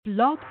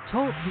Blog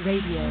Talk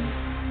Radio.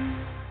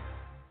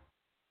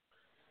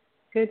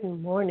 Good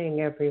morning,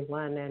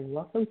 everyone, and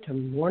welcome to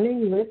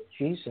Morning with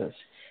Jesus.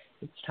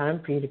 It's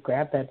time for you to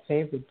grab that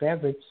favorite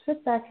beverage,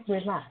 sit back and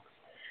relax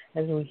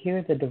as we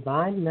hear the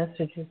divine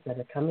messages that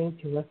are coming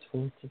to us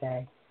for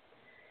today.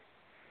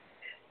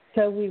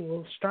 So we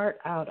will start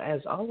out, as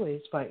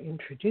always, by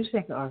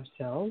introducing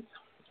ourselves,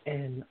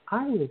 and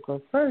I will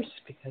go first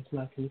because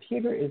my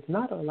computer is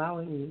not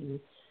allowing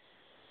me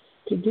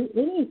to do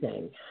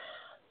anything.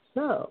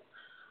 So,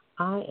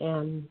 I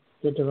am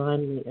the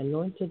divinely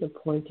anointed,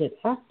 appointed,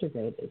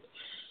 activated,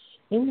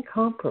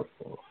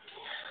 incomparable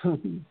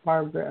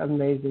Barbara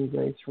Amazing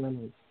Grace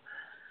Reynolds.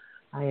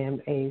 I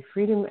am a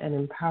freedom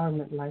and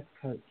empowerment life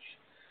coach.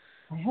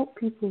 I help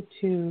people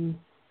to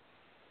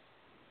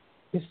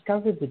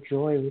discover the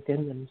joy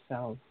within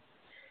themselves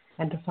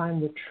and to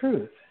find the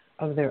truth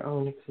of their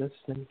own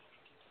existence.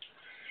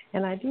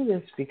 And I do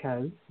this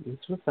because this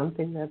was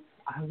something that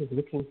I was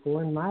looking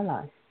for in my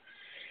life.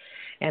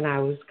 And I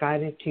was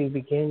guided to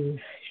begin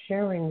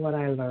sharing what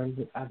I learned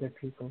with other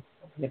people.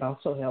 It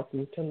also helped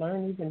me to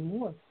learn even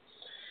more.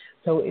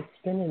 So it's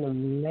been an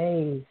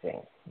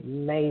amazing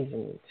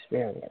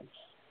experience.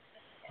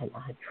 And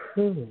I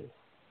truly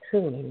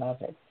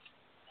love it.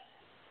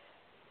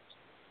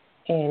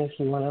 And if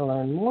you want to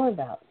learn more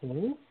about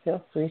me,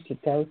 feel free to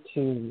go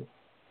to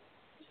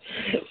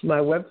my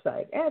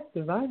website at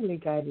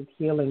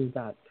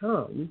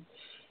divinelyguidedhealing.com.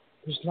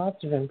 There's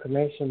lots of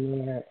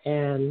information there,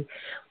 and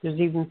there's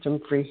even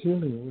some free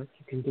healing work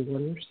you can do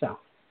on yourself.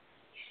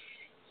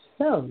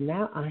 So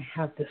now I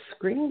have the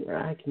screen where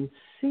I can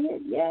see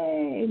it.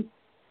 Yay!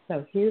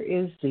 So here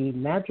is the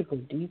magical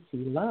DC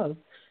Love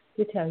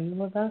to tell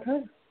you about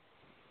her.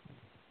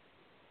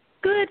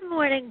 Good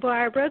morning,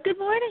 Barbara. Good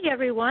morning,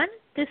 everyone.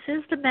 This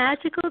is the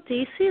magical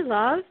DC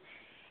Love,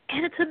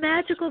 and it's a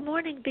magical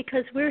morning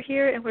because we're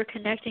here and we're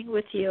connecting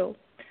with you.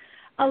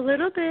 A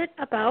little bit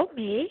about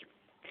me.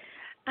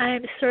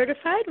 I'm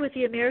certified with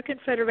the American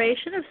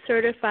Federation of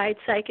Certified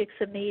Psychics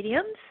and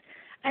Mediums.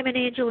 I'm an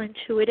angel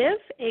intuitive,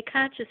 a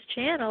conscious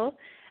channel,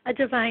 a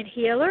divine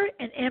healer,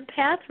 an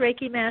empath,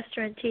 Reiki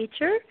master and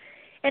teacher,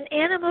 an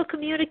animal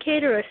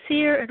communicator, a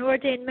seer, an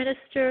ordained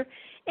minister,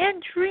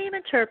 and dream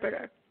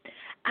interpreter.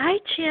 I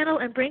channel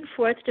and bring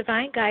forth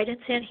divine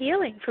guidance and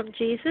healing from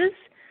Jesus,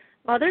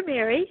 Mother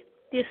Mary,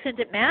 the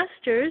Ascended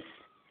Masters,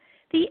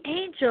 the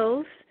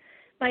angels,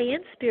 my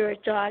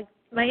in-spirit dog,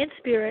 my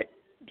in-spirit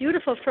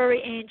beautiful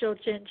furry angel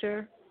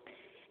Ginger.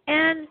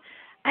 And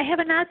I have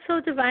a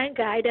not-so-divine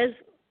guide, as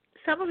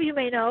some of you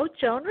may know,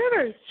 Joan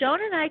Rivers.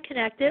 Joan and I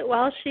connected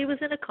while she was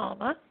in a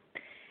coma.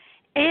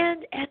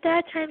 And at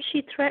that time,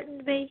 she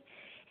threatened me,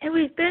 and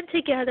we've been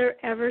together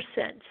ever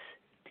since.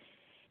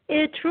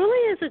 It truly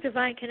is a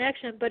divine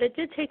connection, but it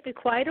did take me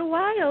quite a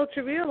while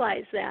to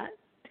realize that.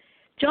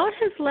 Joan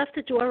has left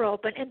the door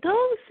open, and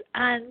those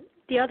on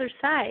the other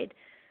side,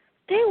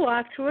 they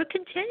walk through it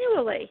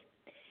continually.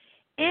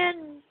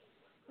 And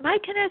my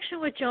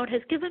connection with Joan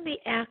has given me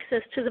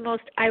access to the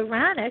most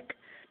ironic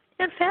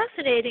and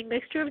fascinating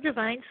mixture of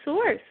divine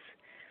source.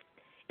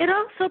 It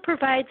also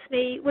provides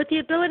me with the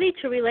ability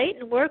to relate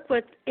and work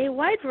with a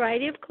wide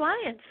variety of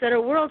clients that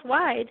are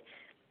worldwide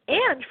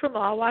and from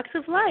all walks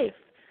of life.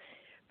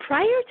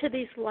 Prior to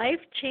these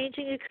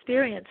life-changing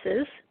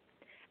experiences,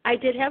 I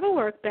did have a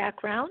work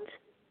background,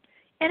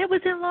 and it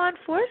was in law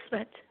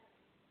enforcement.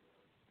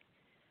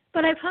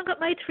 But I've hung up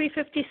my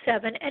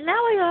 357, and now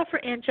I offer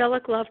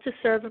angelic love to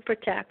serve and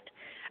protect.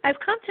 I've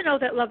come to know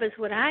that love is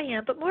what I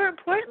am, but more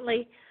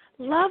importantly,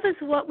 love is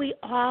what we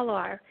all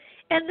are.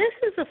 And this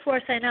is the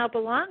force I now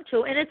belong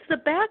to, and it's the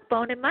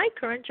backbone in my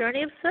current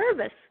journey of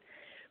service.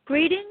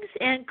 Greetings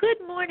and good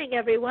morning,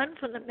 everyone,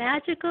 from the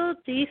magical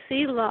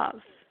DC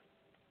Love.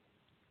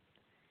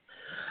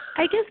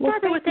 I guess,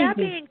 Barbara, with that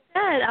being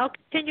said, I'll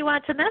continue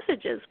on to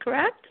messages,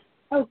 correct?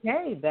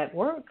 Okay, that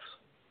works.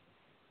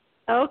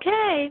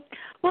 Okay.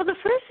 Well, the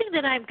first thing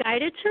that I'm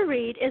guided to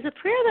read is a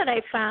prayer that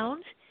I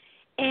found,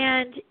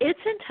 and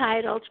it's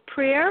entitled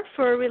Prayer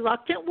for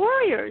Reluctant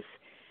Warriors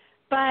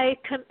by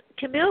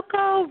Camille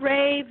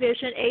Ray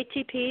Vision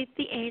ATP,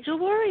 the Angel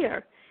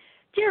Warrior.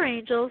 Dear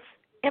angels,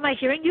 am I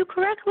hearing you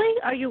correctly?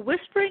 Are you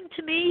whispering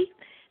to me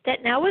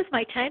that now is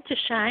my time to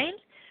shine?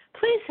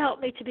 Please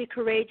help me to be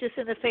courageous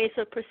in the face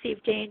of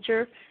perceived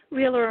danger,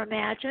 real or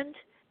imagined.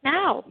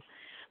 Now,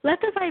 let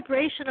the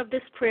vibration of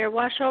this prayer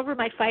wash over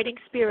my fighting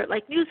spirit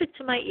like music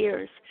to my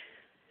ears.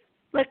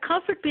 Let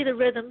comfort be the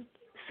rhythm,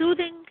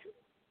 soothing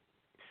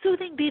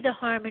be the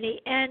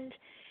harmony, and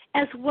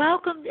as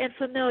welcomed and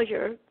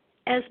familiar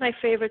as my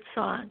favorite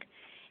song.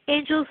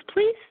 Angels,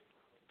 please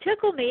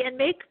tickle me and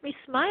make me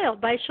smile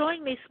by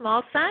showing me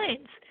small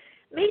signs,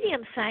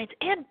 medium signs,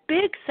 and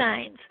big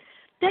signs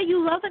that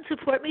you love and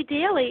support me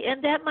daily,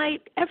 and that my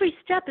every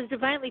step is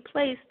divinely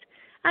placed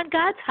on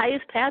God's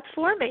highest path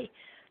for me.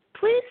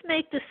 Please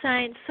make the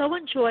signs so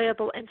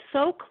enjoyable and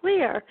so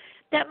clear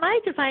that my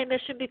divine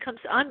mission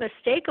becomes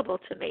unmistakable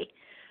to me.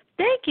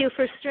 Thank you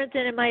for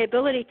strengthening my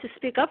ability to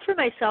speak up for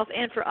myself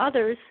and for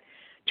others,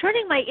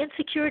 turning my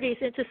insecurities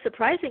into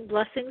surprising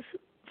blessings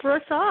for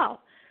us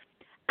all.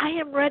 I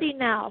am ready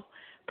now.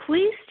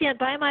 Please stand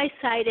by my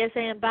side as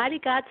I embody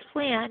God's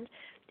plan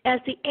as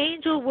the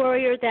angel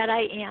warrior that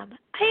I am.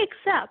 I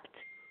accept.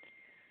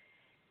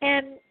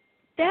 And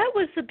that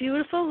was the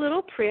beautiful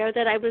little prayer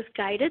that I was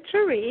guided to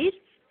read.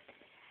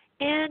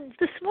 And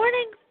this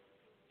morning,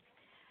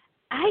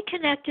 I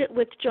connected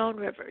with Joan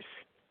Rivers.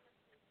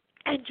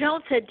 And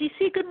Joan said,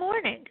 DC, good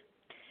morning.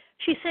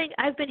 She's saying,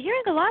 I've been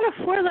hearing a lot of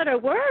four-letter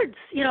words,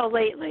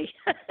 lately.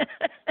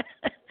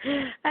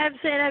 I'm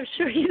saying, I'm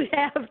sure you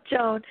have,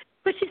 Joan.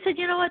 But she said,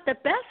 you know what, the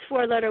best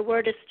four-letter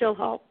word is still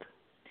hope.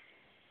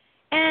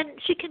 And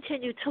she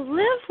continued, to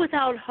live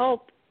without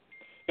hope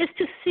is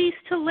to cease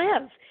to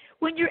live.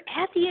 When you're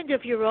at the end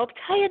of your rope,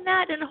 tie a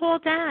knot and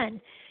hold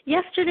on.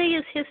 Yesterday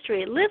is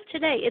history. Live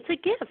today. It's a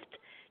gift.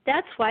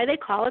 That's why they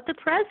call it the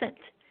present.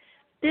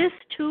 This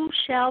too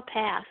shall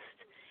pass.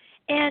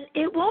 And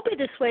it won't be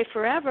this way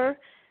forever.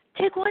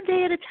 Take one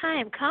day at a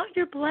time. Count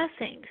your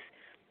blessings.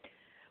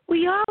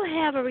 We all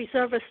have a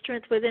reserve of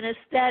strength within us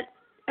that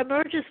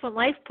emerges when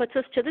life puts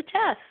us to the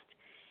test.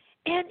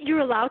 And you're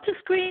allowed to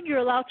scream, you're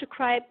allowed to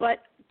cry,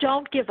 but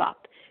don't give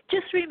up.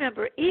 Just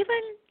remember,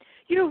 even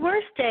your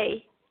worst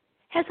day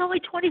has only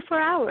 24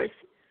 hours.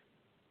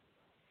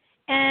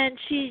 And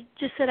she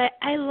just said,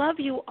 I love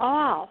you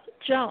all,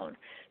 Joan.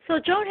 So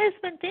Joan has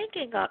been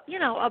thinking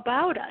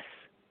about us.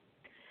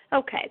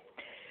 Okay.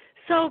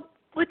 So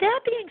with that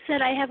being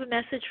said, I have a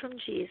message from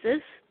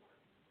Jesus.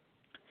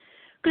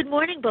 Good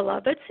morning,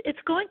 beloveds. It's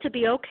going to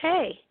be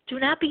okay. Do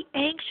not be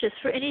anxious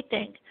for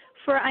anything,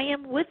 for I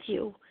am with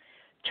you.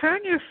 Turn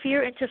your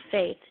fear into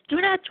faith.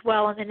 Do not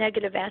dwell on the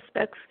negative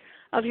aspects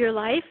of your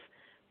life.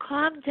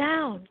 Calm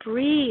down.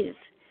 Breathe.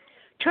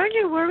 Turn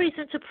your worries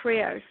into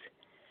prayers.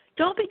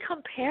 Don't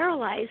become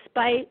paralyzed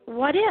by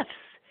what ifs.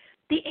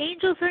 The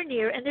angels are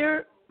near and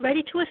they're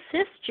ready to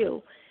assist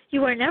you.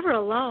 You are never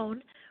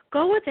alone.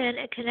 Go within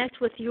and connect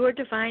with your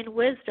divine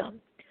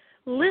wisdom.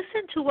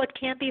 Listen to what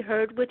can't be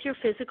heard with your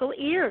physical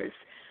ears.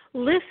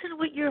 Listen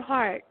with your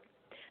heart.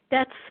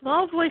 That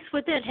small voice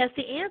within has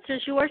the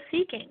answers you are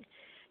seeking.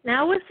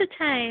 Now is the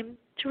time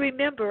to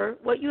remember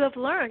what you have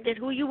learned and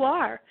who you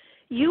are.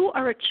 You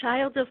are a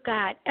child of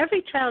God.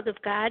 Every child of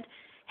God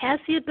has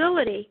the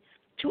ability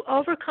to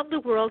overcome the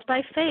world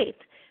by faith.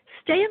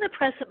 Stay in the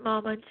present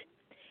moment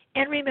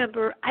and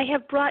remember, I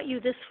have brought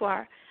you this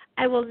far.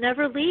 I will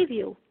never leave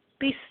you.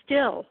 Be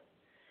still.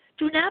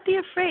 Do not be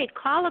afraid.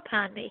 Call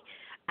upon me.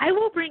 I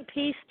will bring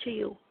peace to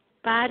you,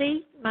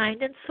 body,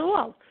 mind, and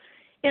soul.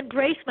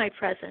 Embrace my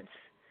presence.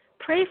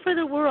 Pray for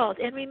the world,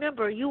 and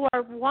remember, you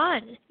are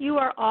one. You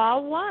are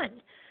all one.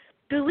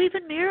 Believe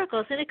in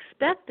miracles and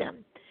expect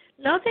them.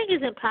 Nothing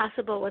is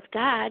impossible with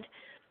God.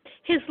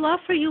 His love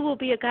for you will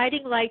be a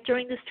guiding light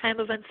during this time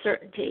of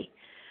uncertainty.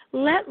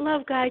 Let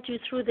love guide you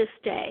through this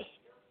day.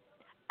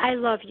 I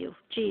love you,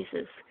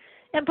 Jesus.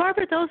 And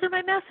Barbara, those are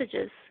my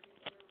messages.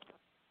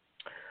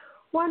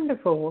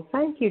 Wonderful. Well,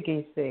 thank you,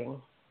 DC.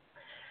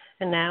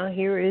 And now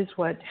here is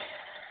what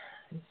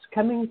is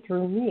coming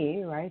through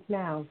me right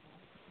now.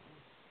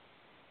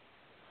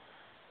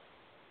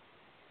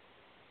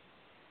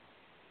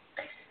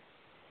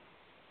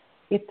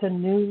 It's a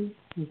new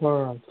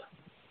world.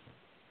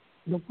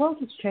 The world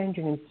is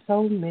changing in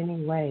so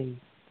many ways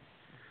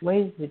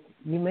that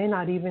you may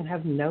not even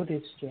have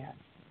noticed yet.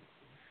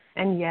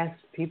 And yes,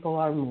 people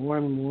are more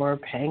and more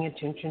paying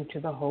attention to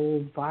the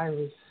whole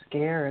virus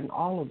scare and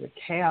all of the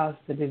chaos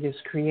that it is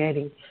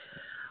creating.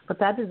 But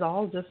that is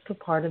all just a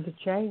part of the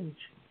change.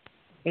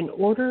 In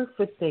order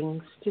for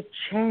things to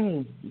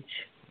change,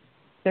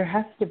 there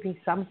has to be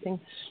something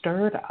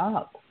stirred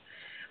up.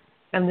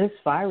 And this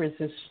virus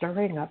is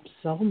stirring up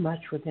so much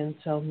within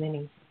so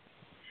many.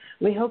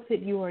 We hope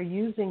that you are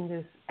using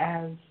this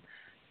as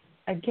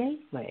a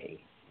gateway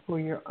for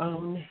your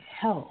own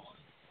health.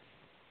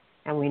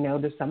 And we know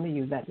to some of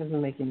you that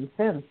doesn't make any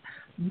sense.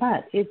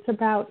 But it's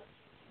about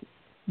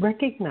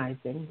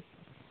recognizing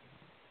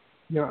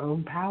your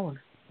own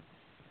power.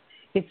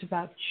 It's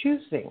about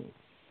choosing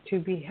to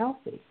be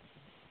healthy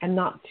and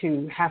not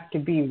to have to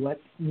be what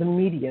the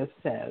media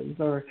says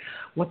or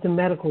what the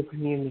medical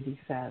community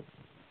says.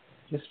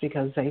 Just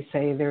because they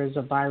say there's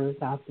a virus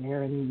out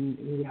there and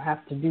you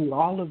have to do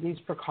all of these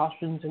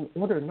precautions in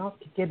order not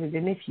to get it.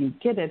 And if you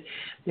get it,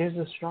 there's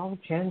a strong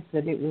chance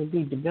that it will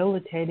be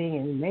debilitating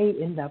and may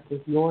end up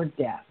with your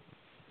death.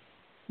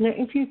 Now,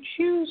 if you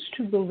choose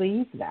to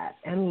believe that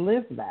and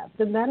live that,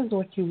 then that is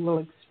what you will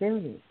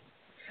experience.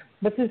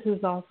 But this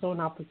is also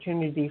an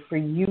opportunity for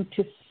you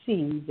to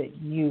see that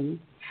you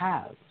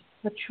have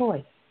a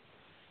choice.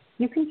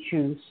 You can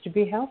choose to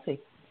be healthy.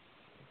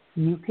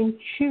 You can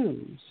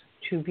choose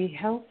to be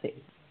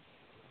healthy.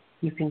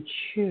 You can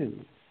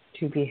choose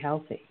to be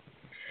healthy.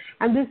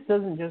 And this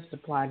doesn't just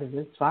apply to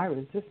this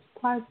virus. This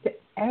applies to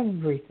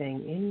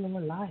everything in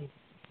your life.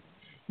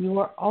 You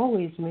are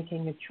always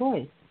making a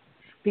choice.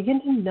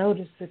 Begin to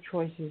notice the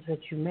choices that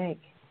you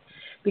make.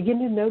 Begin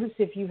to notice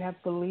if you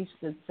have beliefs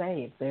that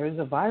say if there is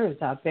a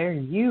virus out there,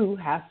 you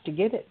have to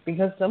get it.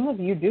 Because some of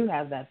you do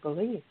have that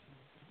belief.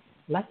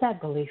 Let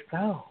that belief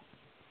go.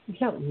 You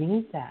don't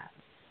need that.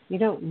 You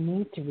don't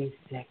need to be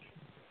sick.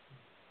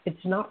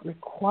 It's not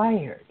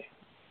required.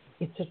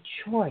 It's a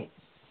choice.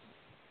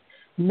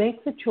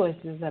 Make the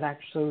choices that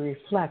actually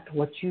reflect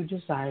what you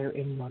desire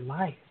in your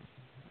life.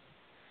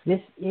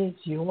 This is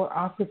your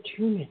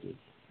opportunity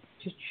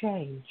to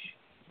change.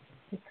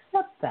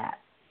 Accept that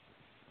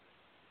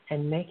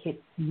and make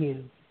it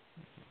you.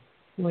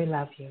 We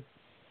love you,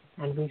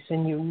 and we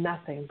send you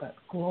nothing but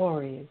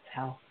glorious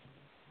health.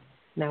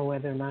 Now,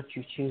 whether or not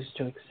you choose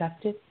to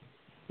accept it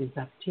is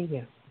up to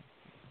you.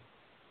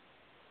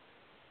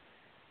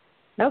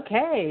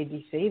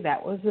 Okay, DC,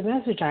 that was the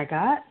message I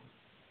got.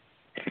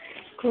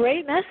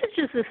 Great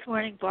messages this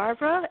morning,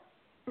 Barbara.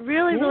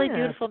 Really, really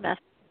beautiful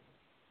message.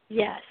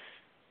 Yes.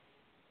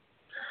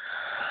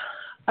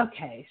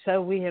 Okay,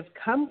 so we have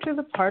come to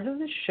the part of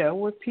the show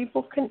where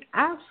people can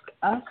ask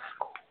us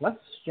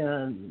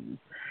questions.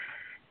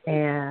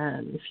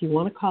 And if you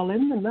want to call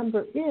in, the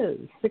number is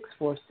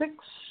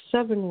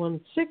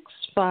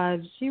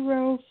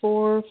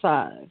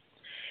 646-716-5045.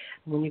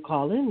 When you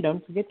call in,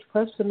 don't forget to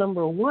press the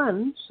number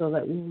 1 so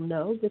that we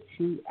know that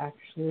you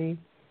actually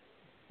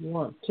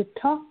want to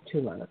talk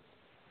to us.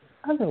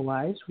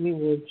 Otherwise, we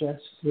will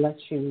just let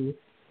you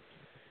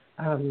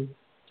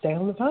stay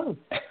on the phone.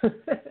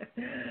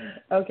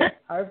 Okay,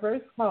 our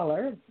first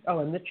caller. Oh,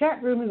 and the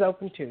chat room is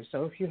open too.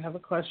 So if you have a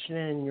question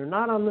and you're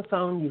not on the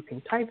phone, you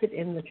can type it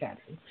in the chat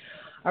room.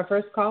 Our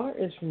first caller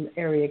is from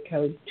area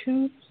code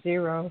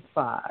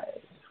 205.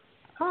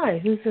 Hi,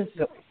 who's this?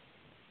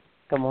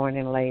 Good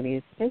morning,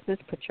 ladies. This is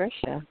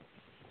Patricia.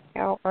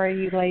 How are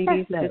you,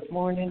 ladies, this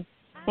morning?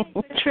 Hi,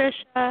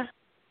 Patricia.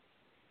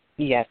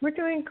 Yes. We're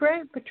doing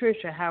great,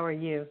 Patricia. How are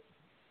you?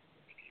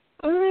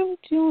 I'm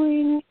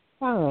doing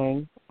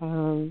fine.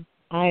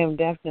 I am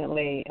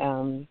definitely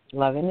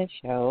loving the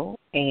show,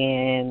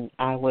 and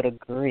I would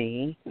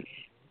agree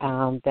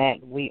that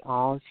we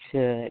all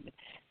should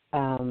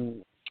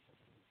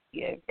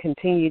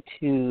continue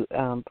to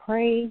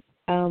pray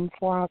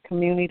for our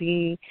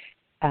community,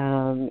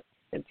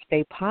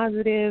 stay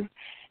positive,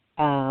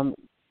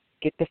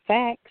 get the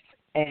facts,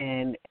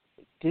 and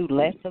do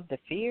less of the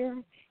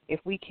fear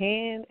if we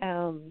can.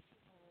 And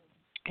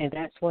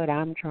that's what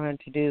I'm trying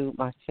to do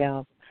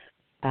myself,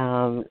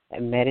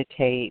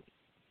 meditate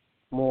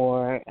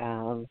more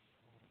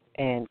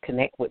and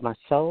connect with my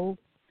soul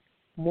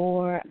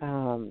more,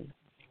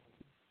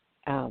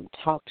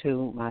 talk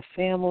to my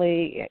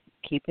family,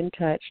 keep in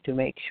touch to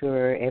make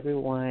sure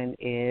everyone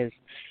is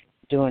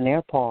doing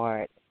their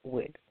part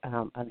with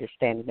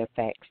understanding the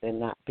facts and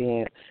not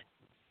being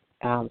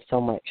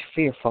so much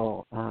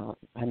fearful.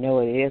 I know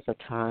it is a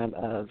time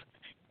of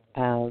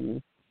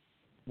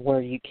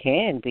where you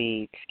can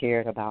be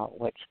scared about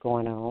what's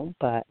going on,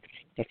 but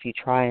if you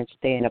try and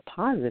stay in a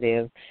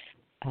positive,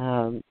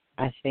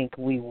 I think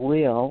we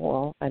will,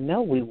 well, I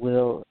know we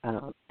will,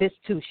 this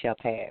too shall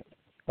pass.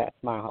 That's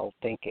my whole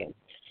thinking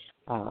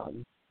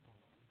on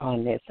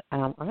this.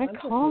 I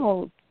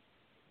called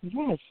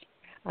to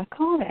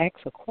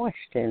ask a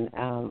question.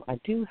 I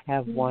do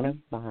have one of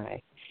my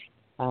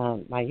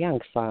young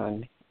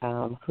son,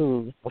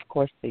 who, of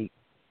course, the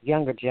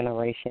younger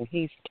generation,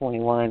 he's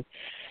 21,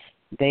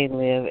 they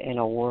live in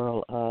a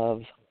world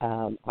of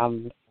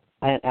I'm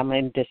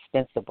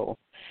indispensable.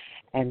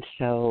 And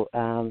so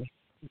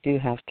do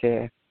have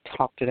to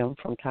talk to them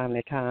from time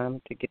to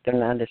time to get them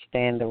to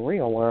understand the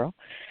real world.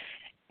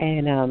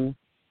 And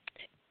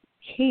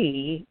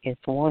he is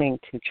wanting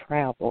to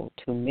travel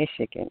to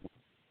Michigan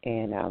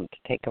and to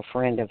take a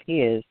friend of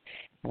his.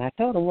 And I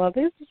told him, well,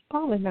 this is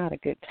probably not a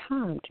good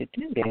time to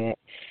do that.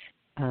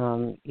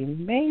 You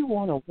may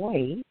want to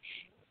wait.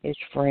 His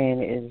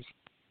friend is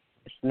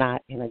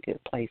not in a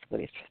good place with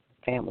his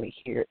family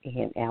here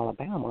in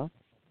Alabama,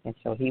 and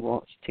so he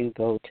wants to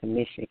go to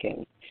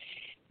Michigan.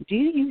 Do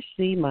you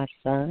see my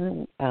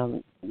son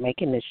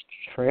making this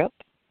trip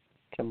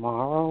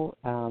tomorrow?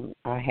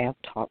 I have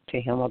talked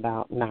to him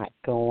about not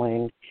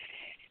going,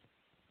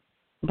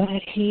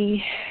 but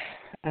he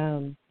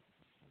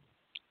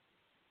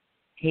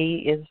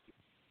is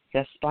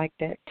just like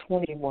that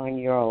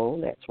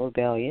 21-year-old that's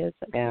rebellious,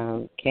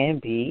 can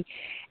be,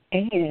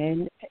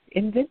 and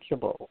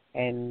invincible,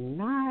 and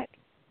not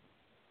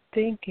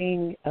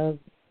thinking of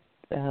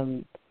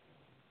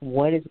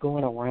what is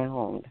going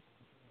around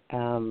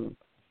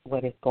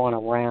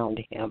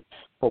him,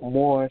 but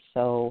more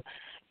so,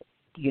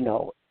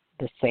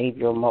 the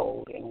savior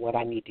mode and what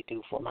I need to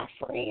do for my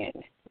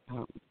friend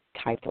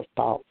type of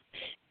thought.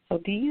 So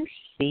do you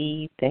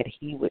see that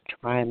he would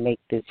try and make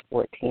this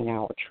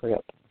 14-hour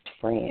trip,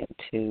 friend,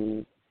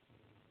 to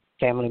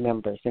family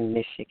members in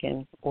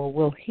Michigan, or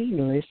will he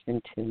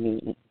listen to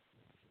me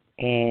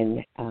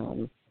and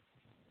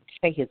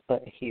stay his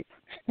butt here?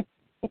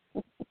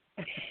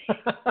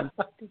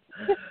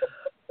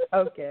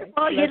 Okay.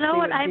 Well, you know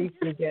what I'm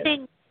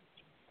getting?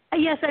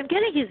 Yes, I'm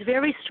getting he's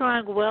very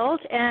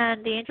strong-willed,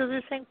 and the angels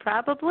are saying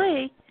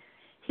probably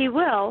he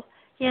will,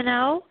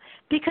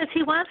 because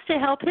he wants to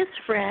help his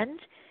friend.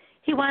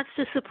 He wants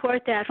to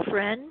support that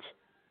friend.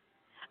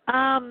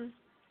 And,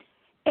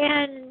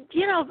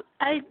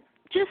 I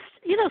just,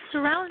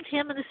 surround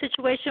him in the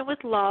situation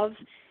with love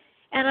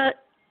and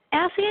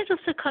ask the angels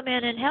to come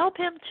in and help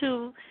him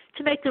to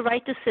make the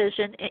right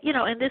decision,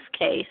 in this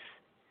case.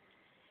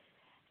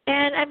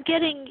 And I'm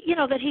getting,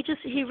 that he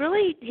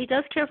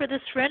does care for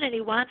this friend and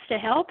he wants to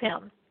help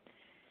him,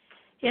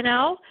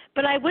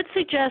 But I would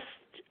suggest,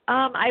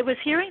 I was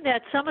hearing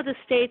that some of the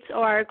states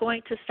are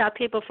going to stop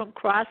people from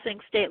crossing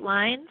state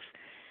lines.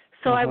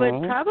 So I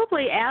would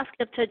probably ask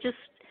him to just,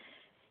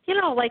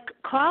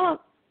 call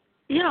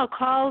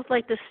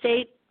like the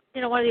state,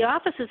 one of the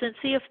offices and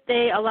see if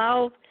they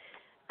allow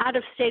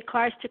out-of-state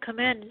cars to come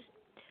in,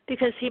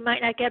 because he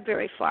might not get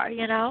very far,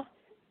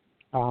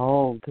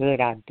 Oh, good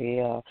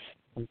idea.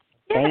 Yeah,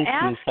 Thank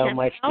you so him,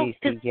 much,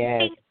 DC.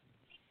 Yes.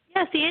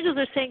 Yes, the angels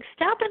are saying,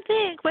 stop and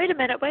think. Wait a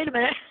minute.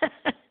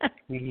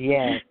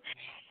 Yes.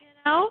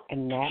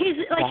 And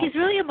he's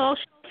really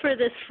emotional for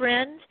this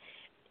friend,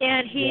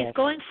 and he's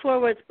going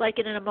forward like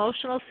in an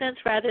emotional sense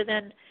rather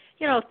than,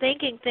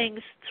 thinking things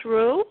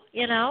through,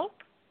 Yeah.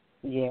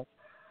 Yes.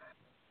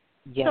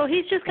 So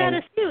he's just got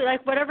to see,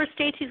 like, whatever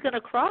states he's going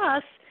to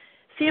cross,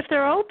 see if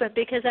they're open,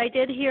 because I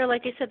did hear,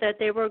 like you said, that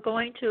they were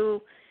going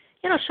to,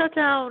 shut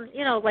down,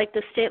 like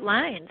the state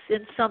lines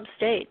in some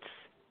states.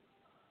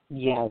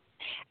 Yes.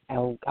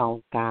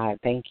 Oh God,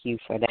 thank you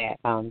for that.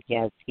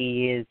 Yes,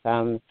 he is.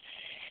 I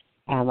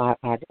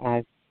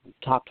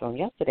talked to him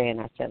yesterday,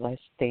 and I said,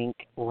 let's think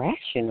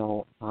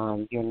rational.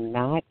 You're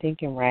not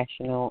thinking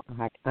rational.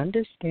 I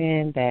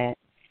understand that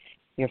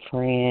your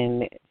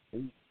friend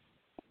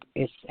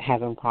is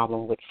having a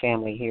problem with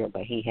family here,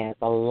 but he has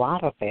a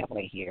lot of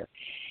family here,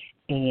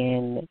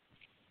 and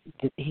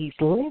he's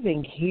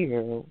living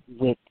here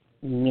with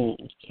me,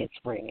 his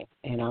friend,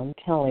 and I'm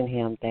telling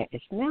him that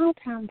it's now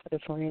time for the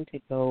friend to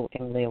go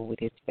and live with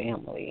his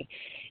family.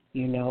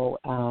 We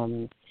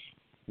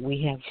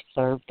have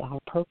served our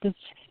purpose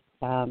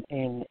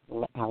and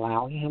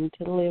allow him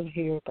to live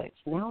here, but it's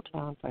now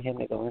time for him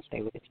to go and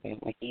stay with his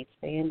family. He's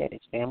saying that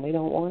his family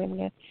don't want him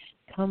to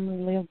come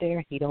and live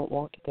there. He don't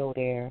want to go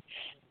there.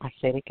 I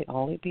said it could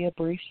only be a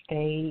brief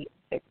stay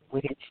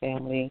with his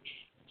family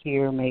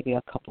here, maybe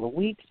a couple of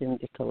weeks, and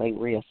until they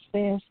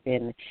reassess,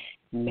 and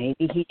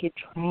maybe he could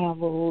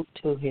travel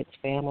to his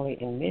family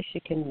in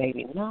Michigan,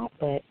 maybe not,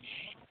 but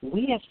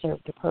we have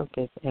served the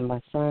purpose, and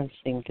my son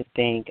seemed to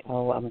think,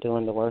 oh, I'm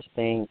doing the worst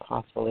thing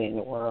possibly in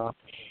the world,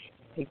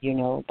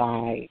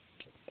 by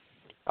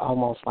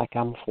almost like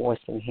I'm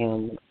forcing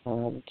him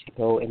to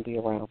go and be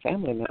around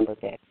family members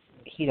that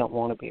he don't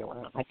want to be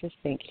around. I just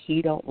think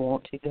he don't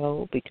want to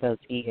go because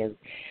he has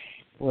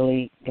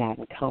really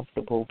gotten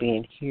comfortable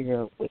being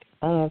here with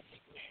us,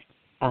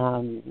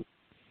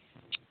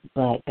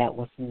 but that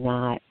was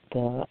not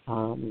the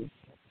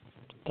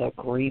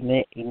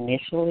agreement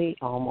initially,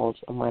 almost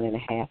a month and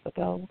a half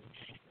ago.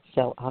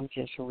 So I'm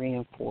just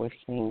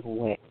reinforcing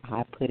what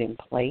I put in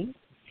place,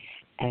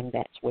 and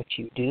that's what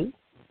you do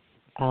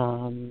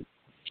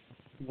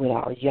with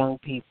our young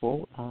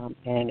people.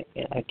 And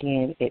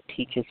again, it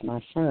teaches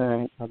my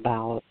son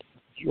about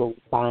your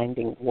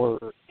binding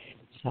word.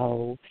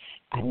 So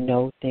I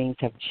know things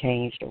have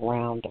changed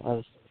around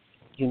us,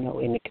 in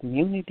the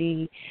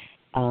community,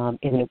 in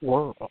the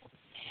world,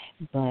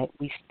 but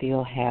we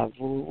still have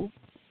rules,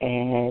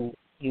 and,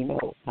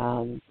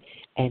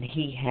 and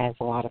he has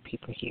a lot of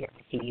people here.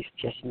 He's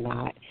just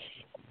not,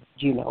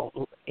 in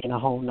a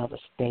whole nother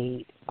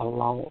state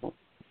alone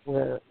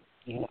where,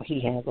 he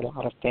has a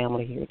lot of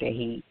family here that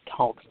he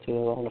talks to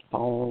on the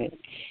phone and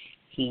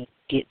he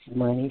gets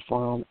money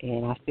from,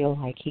 and I feel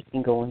like he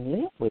can go and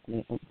live with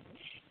me.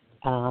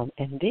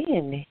 And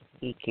then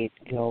he could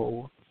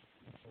go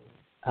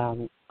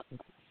to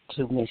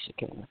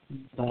Michigan.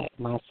 But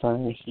my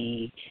son,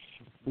 he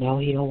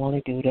don't want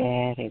to do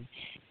that, and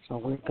so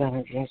we're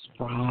going to just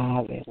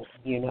drive, and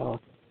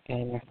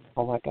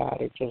oh my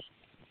God, it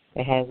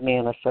has me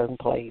in a certain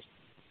place.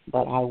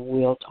 But I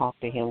will talk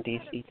to him,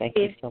 DC. Thank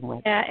you so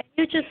much. Yeah,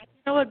 you just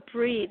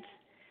breathe.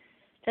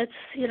 That's,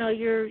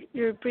 you're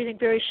breathing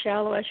very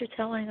shallow as you're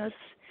telling us.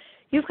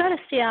 You've got to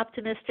stay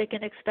optimistic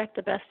and expect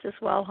the best as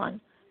well, hon.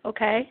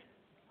 Okay?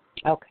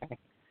 Okay.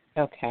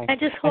 And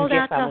just hold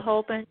on to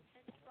hope and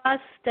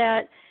trust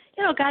that,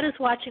 God is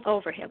watching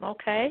over him,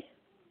 okay?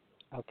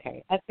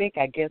 Okay. I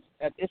guess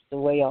it's the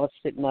way I was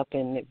sitting up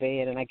in the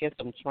bed, and I guess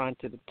I'm trying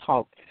to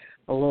talk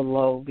a little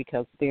low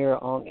because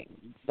they're on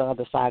the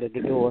other side of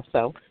the door,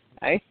 so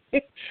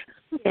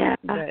yeah.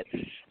 But,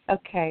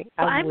 okay.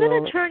 Well, I'm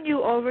going to turn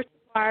you over to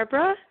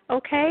Barbara,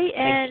 okay?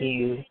 And thank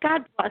you.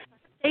 God bless.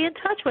 Stay in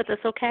touch with us,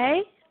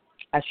 okay?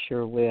 I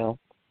sure will.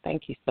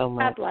 Thank you so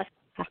much. God bless.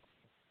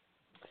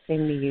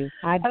 Same to you.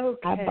 Hi,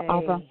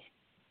 Barbara.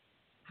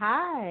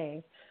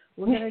 Hi.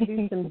 We're going to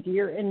do some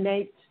Dear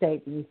Innate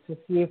statements to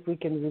see if we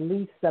can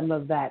release some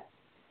of that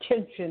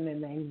tension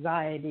and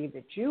anxiety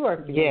that you are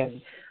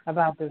feeling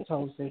about this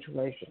whole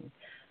situation.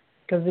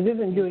 Because it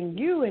isn't doing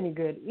you any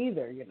good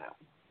either,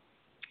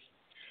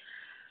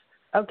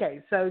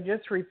 Okay, so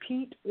just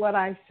repeat what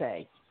I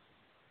say.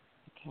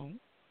 Okay.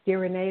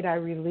 Dear Innate, I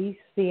release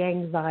the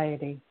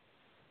anxiety.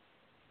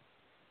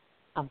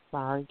 I'm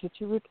sorry. Could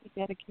you repeat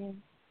that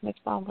again, Ms.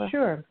 Barbara?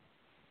 Sure.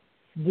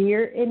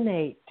 Dear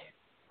Innate,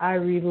 I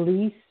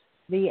release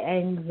the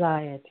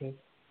anxiety.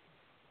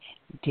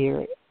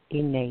 Dear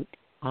innate,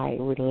 I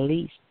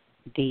release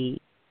the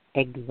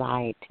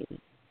anxiety.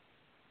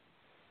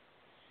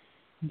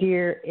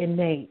 Dear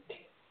innate,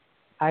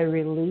 I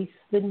release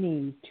the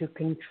need to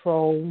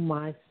control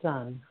my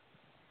son.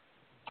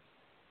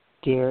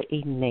 Dear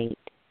innate,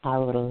 I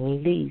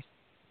release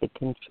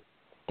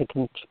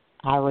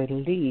I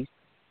release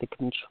the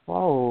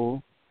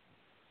control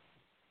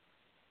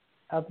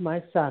of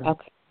my son.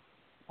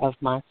 Of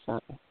my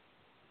son.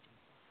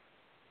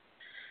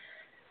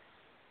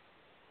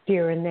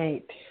 Dear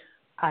innate,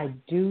 I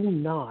do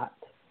not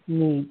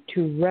need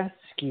to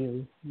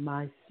rescue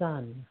my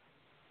son.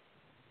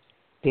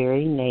 Dear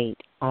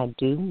innate, I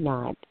do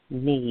not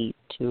need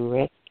to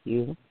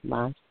rescue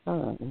my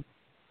son.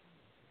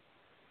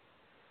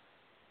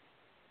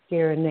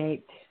 Dear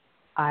innate,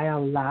 I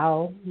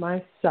allow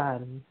my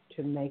son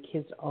to make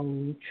his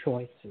own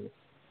choices.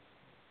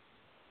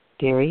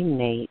 Dear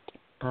innate,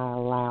 I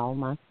allow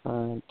my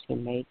son to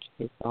make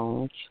his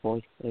own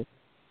choices.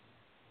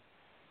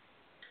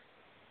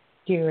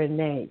 Dear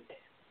innate,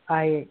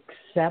 I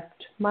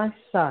accept my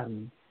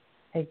son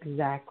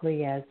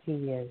exactly as he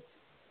is.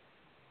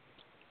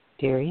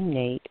 Dear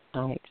innate,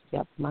 I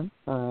accept my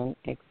son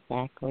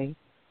exactly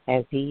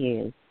as he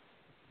is.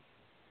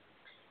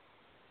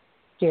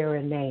 Dear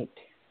innate,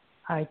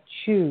 I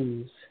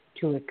choose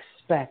to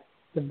expect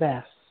the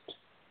best.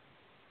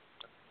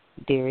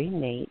 Dear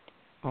innate,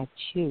 I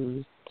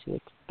choose to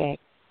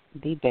expect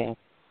the best.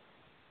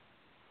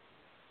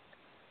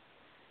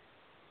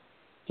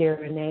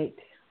 Dear innate,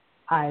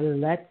 I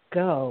let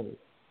go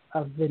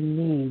of the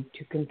need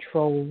to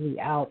control the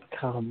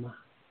outcome.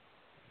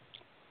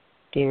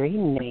 Dear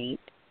innate,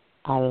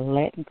 I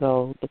let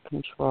go the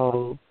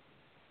control.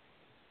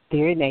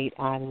 Dear innate,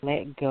 I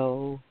let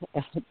go.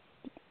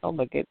 Oh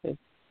my goodness.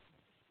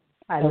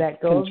 I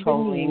let go of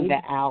controlling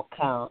the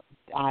outcome.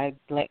 I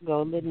let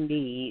go of the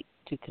need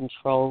to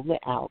control the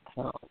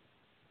outcome.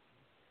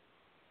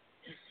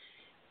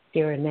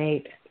 Dear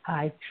innate,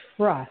 I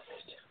trust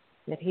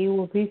that he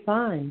will be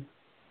fine.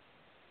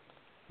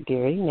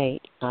 Dear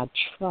innate, I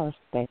trust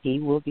that he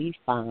will be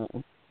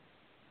fine.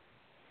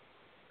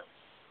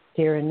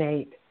 Dear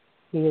innate,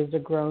 he is a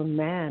grown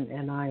man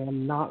and I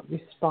am not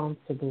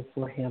responsible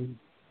for him.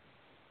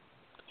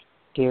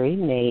 Dear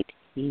innate,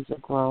 he's a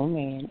grown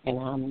man and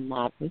I'm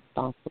not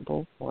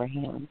responsible for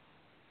him.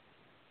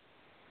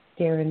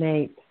 Dear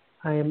innate,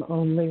 I am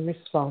only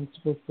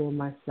responsible for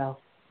myself.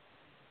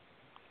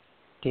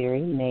 Dear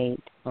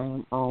innate, I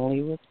am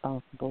only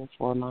responsible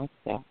for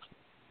myself.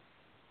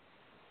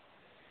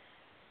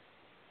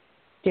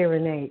 Dear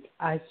innate,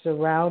 I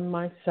surround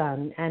my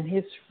son and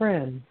his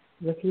friend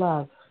with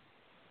love.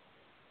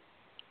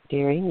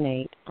 Dear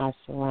innate, I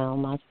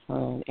surround my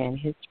son and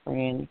his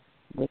friend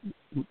with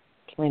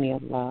plenty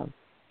of love.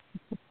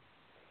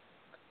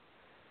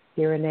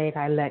 Dear innate,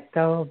 I let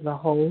go of the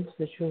whole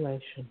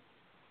situation.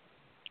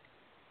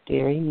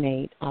 Dear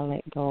innate, I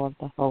let go of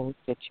the whole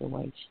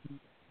situation.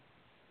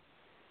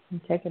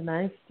 And take a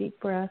nice deep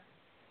breath.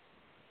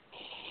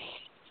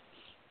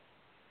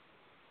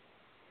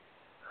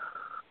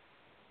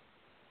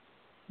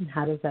 And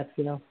how does that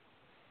feel?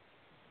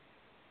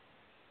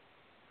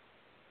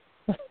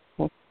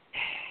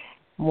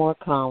 More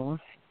calmer.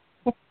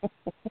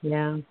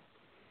 Yeah.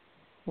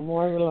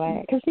 More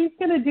relaxed. Because he's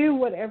going to do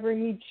whatever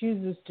he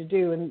chooses to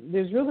do, and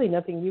there's really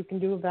nothing you can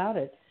do about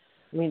it.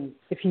 I mean,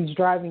 if he's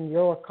driving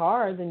your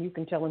car, then you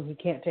can tell him he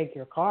can't take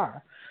your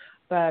car.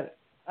 But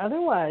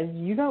otherwise,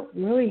 you don't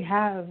really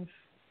have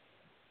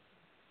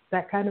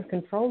that kind of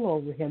control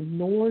over him,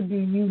 nor do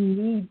you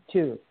need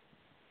to.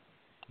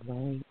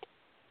 Right.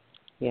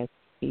 Yes,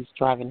 he's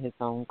driving his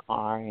own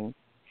car,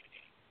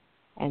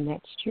 and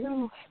that's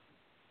true.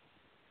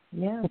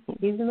 Yeah,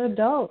 he's an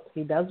adult.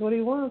 He does what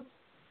he wants.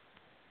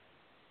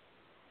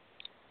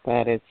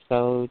 That is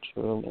so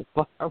true, Ms.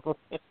 Barbara.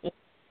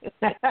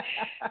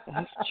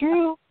 That's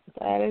true.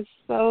 That is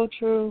so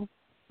true.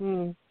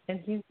 And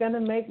he's going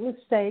to make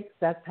mistakes.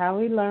 That's how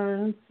he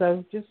learns.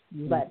 So just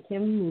let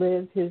him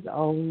live his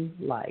own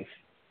life.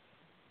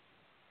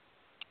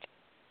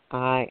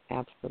 I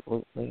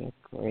absolutely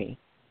agree.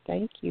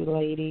 Thank you,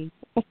 ladies.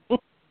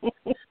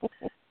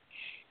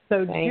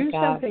 So Thank do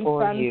God something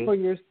for fun you. for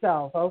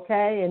yourself,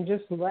 okay? And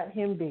just let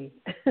him be.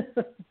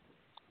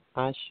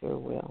 I sure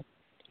will.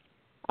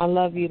 I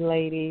love you,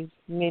 ladies.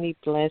 Many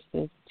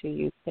blessings to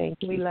you. Thank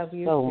you, love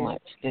you so too.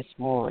 much this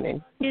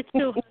morning. You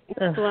too.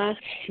 Bless.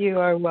 You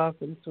are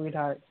welcome,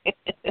 sweetheart.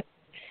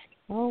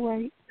 All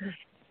right.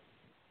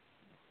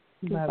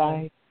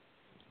 Bye-bye.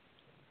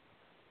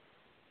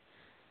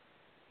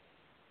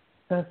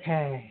 Goodbye.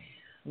 Okay.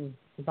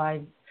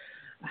 By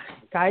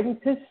guidance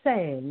is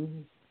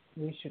saying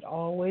we should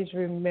always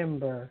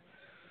remember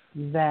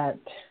that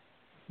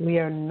we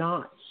are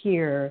not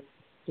here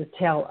to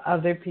tell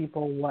other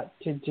people what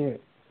to do.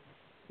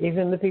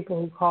 Even the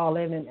people who call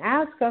in and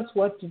ask us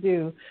what to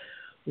do,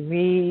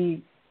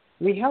 we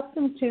help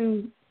them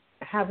to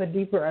have a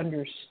deeper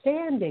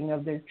understanding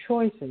of their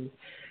choices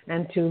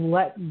and to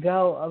let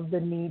go of the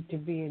need to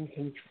be in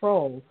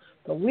control.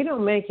 But we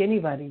don't make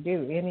anybody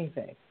do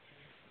anything.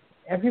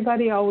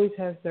 Everybody always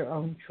has their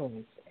own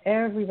choice.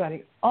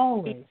 Everybody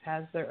always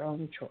has their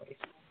own choice.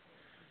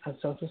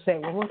 So to say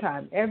it one more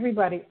time,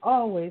 everybody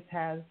always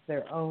has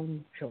their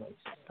own choice.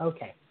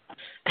 Okay.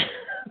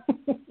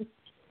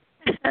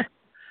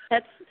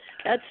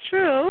 That's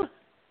true.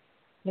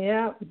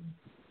 Yeah.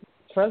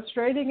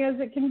 Frustrating as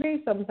it can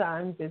be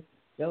sometimes, it's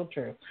still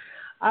true.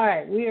 All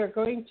right, we are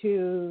going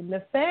to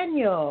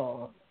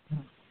Nathaniel.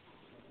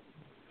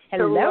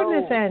 Hello,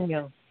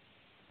 Nathaniel.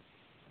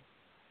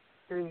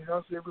 Hey,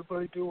 how's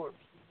everybody doing?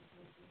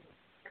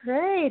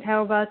 Great.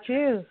 How about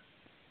you?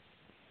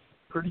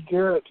 Pretty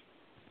good.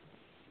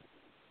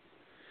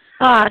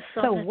 Awesome,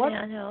 So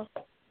Nathaniel.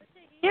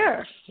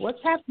 Here.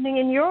 What's happening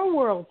in your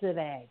world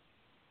today?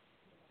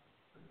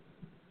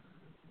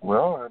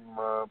 Well,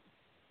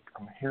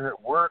 I'm here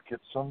at work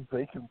at some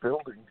vacant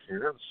buildings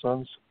here.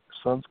 The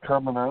sun's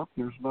coming up.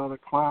 There's not a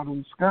cloud in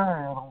the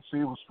sky. I don't see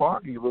it was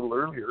foggy a little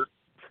earlier.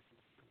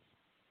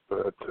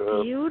 But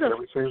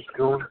beautiful.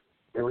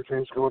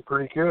 everything's going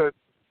pretty good.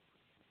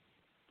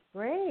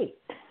 Great.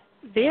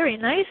 Very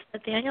nice,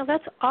 Nathaniel.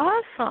 That's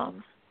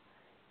awesome.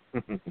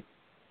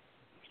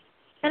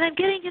 And I'm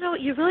getting,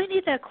 you really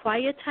need that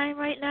quiet time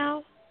right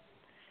now.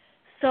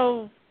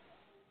 So,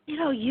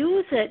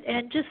 use it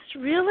and just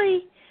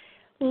really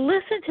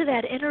listen to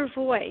that inner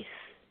voice.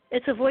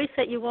 It's a voice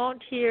that you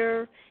won't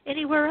hear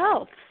anywhere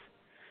else,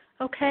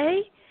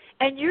 okay?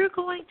 And you're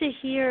going to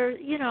hear,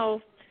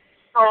 your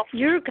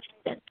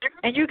guidance,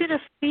 and you're going to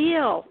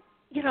feel,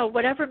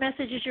 whatever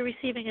messages you're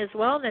receiving as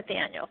well,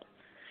 Nathaniel,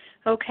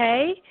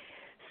 okay?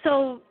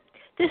 So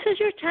this is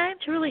your time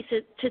to really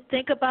to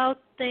think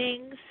about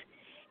things,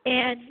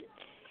 and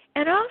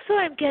also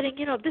I'm getting,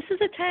 this is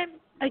a time,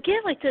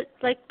 again,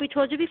 like we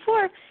told you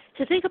before,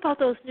 to think about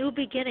those new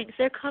beginnings.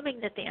 They're coming,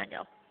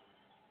 Nathaniel.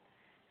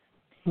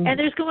 Mm-hmm. And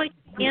there's going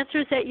to be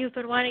answers that you've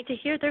been wanting to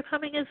hear. They're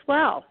coming as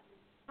well.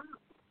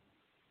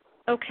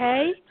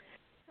 Okay?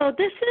 So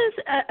this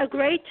is a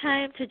great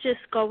time to just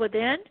go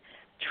within,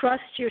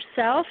 trust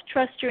yourself,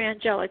 trust your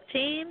angelic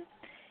team,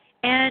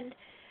 and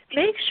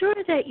make sure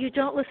that you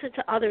don't listen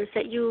to others,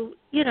 that you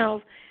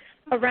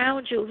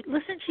around you.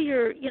 Listen to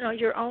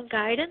your own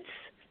guidance,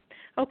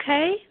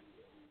 okay?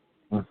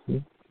 Mm-hmm.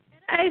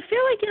 I feel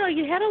like,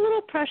 you had a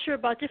little pressure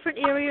about different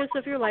areas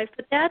of your life,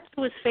 but that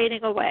was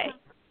fading away.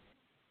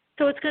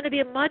 So it's going to be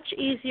a much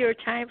easier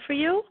time for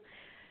you.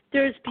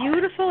 There's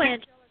beautiful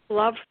angelic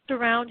love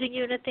surrounding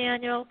you,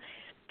 Nathaniel,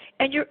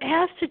 and you're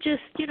asked to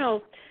just,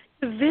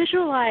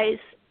 visualize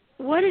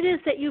what it is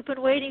that you've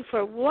been waiting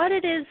for, what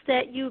it is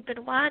that you've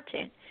been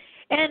wanting.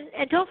 And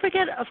don't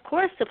forget, of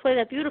course, to play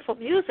that beautiful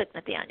music,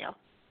 Nathaniel.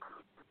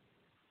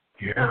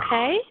 Yeah.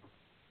 Okay?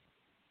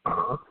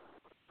 Uh-huh.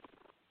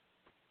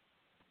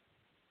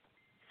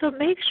 So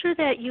make sure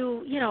that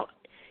you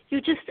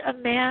just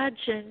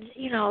imagine,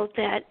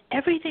 that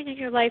everything in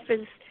your life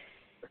is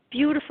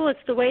beautiful. It's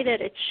the way that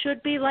it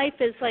should be. Life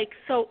is like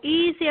so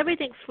easy.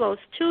 Everything flows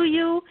to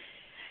you.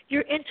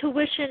 Your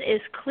intuition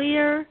is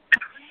clear,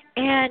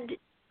 and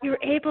you're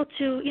able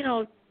to,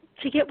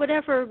 to get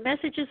whatever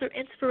messages or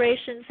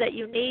inspirations that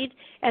you need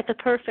at the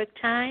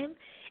perfect time.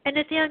 And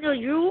Nathaniel,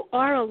 you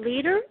are a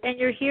leader, and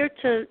you're here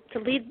to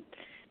lead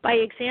by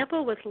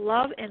example with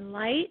love and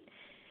light.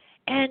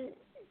 And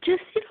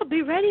just,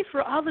 be ready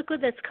for all the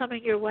good that's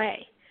coming your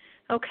way,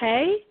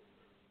 okay?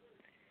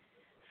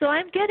 So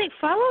I'm getting,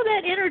 follow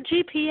that inner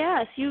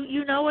GPS.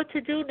 You know what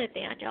to do,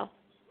 Nathaniel.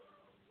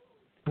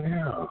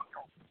 Yeah.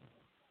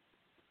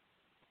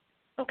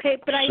 Okay,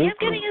 but I am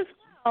getting as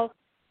well,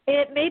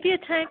 it may be a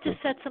time to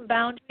set some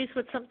boundaries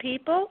with some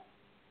people.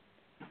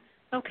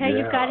 Okay, yeah.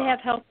 You've got to have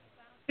healthy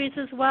boundaries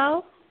as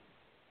well.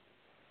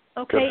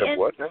 Okay, and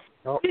what?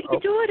 you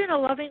do it in a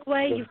loving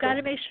way. You've got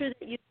to make sure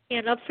that you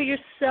stand up for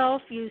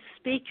yourself. You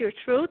speak your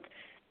truth.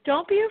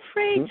 Don't be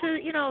afraid to,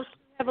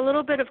 have a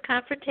little bit of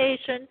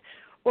confrontation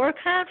or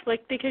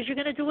conflict, because you're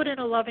going to do it in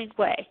a loving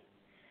way.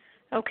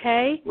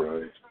 Okay?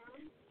 Right.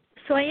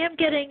 So I am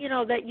getting,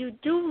 that you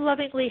do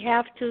lovingly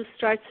have to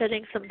start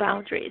setting some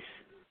boundaries.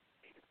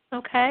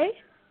 Okay?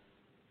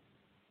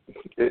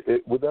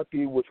 Would that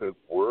be with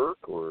work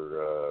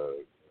or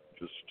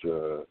just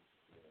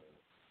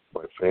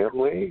my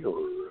family,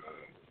 or?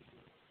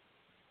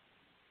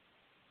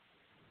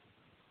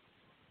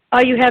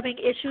 Are you having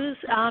issues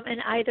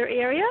in either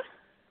area?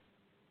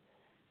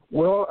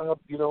 Well,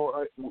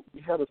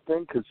 we had a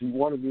thing because he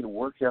wanted me to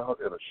work out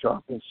at a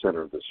shopping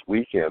center this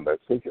weekend.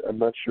 I'm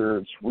not sure,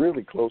 it's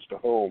really close to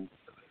home,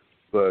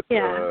 but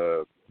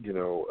yeah.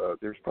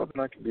 There's probably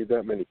not going to be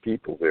that many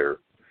people there.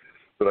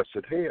 But I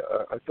said, hey,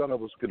 I thought I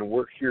was going to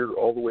work here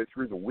all the way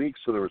through the week,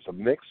 so there was a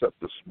mix-up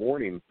this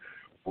morning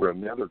where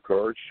another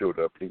guard showed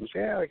up, and he goes,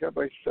 yeah, I got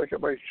my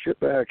shit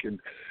back, and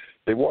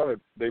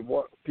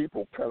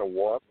people kind of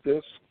want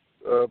this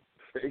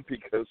thing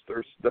because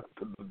there's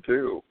nothing to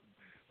do.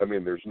 I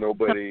mean, there's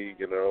nobody,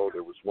 there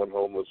was one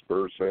homeless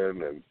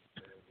person, and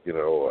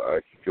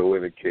I could go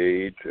in a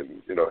cage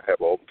and,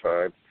 have all the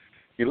time.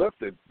 He left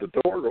the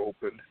door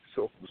open,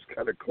 so it was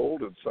kind of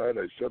cold inside.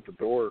 I shut the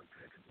door,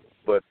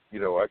 but,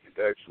 I could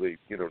actually,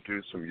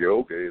 do some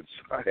yoga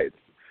inside,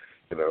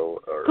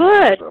 or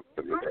Good.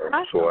 something,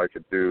 Awesome. so I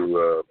could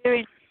do,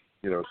 Very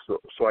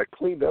so I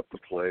cleaned up the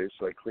place.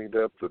 I cleaned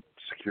up the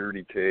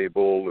security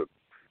table and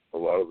a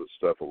lot of the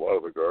stuff. A lot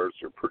of the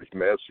guards are pretty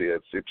messy.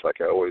 It seems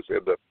like I always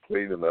end up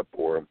cleaning up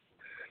for them.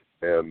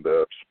 And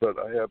but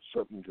I have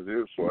something to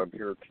do, so I'm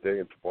here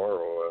today and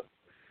tomorrow.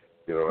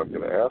 I'm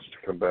going to ask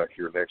to come back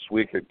here next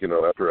week.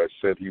 After I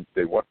said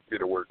they want me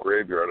to work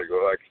graveyard, I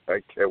go,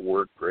 I can't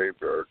work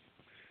graveyard.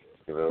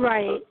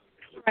 right.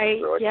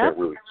 I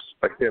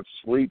can't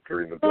sleep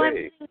during the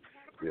day.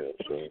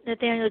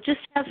 Nathaniel, just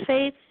have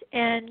faith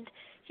and,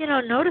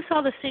 notice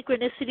all the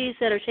synchronicities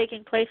that are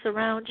taking place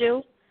around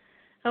you,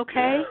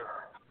 okay?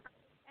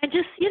 Yeah. And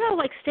just,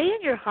 stay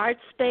in your heart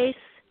space,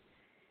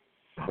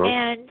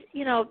 and,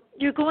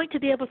 you're going to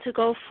be able to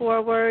go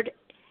forward,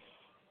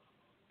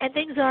 and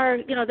things are,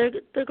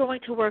 they're going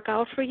to work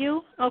out for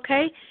you,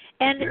 okay?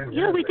 And,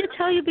 we did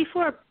tell you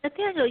before,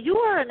 Nathaniel, you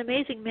are an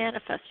amazing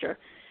manifester.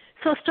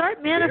 So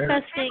start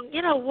manifesting,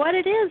 what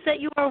it is that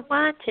you are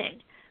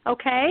wanting,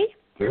 okay?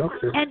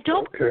 Okay. And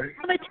don't put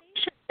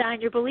limitations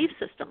on your belief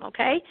system,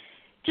 okay?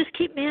 Just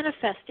keep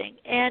manifesting,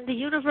 and the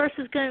universe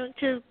is going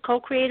to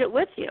co-create it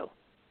with you,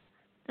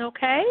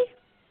 okay?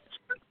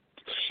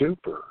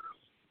 Super.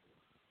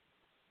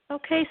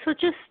 Okay, so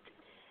just,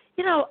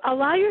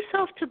 allow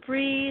yourself to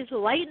breathe,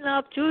 lighten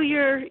up, do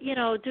your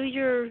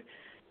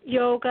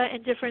yoga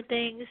and different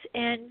things,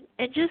 and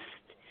just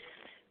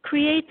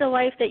create the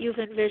life that you've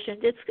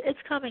envisioned. It's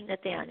coming,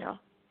 Nathaniel.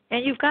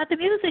 And you've got the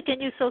music in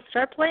you, so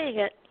start playing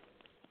it.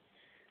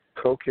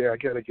 Okay, I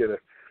got to get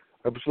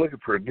I was looking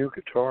for a new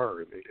guitar,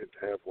 and they didn't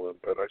have one,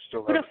 but I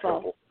still have a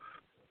couple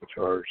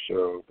guitars,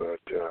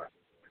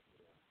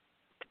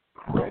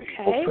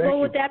 Okay, well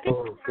with that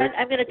being said,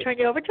 I'm going to turn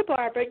you over to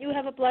Barbara, and you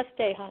have a blessed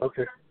day, hon.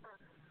 Okay,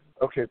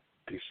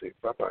 DC.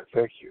 Bye-bye.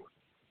 Thank you.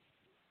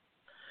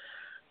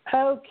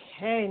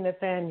 Okay,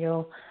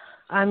 Nathaniel.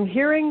 I'm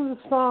hearing the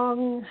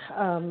song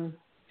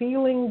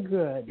Feeling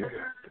Good. Yeah.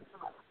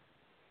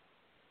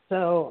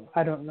 So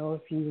I don't know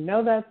if you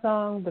know that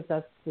song, but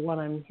that's the one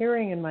I'm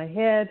hearing in my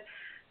head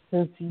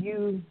since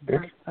you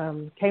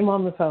came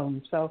on the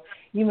phone. So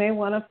you may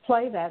want to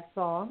play that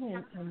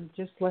song and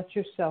just let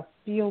yourself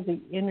feel the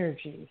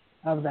energy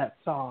of that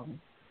song.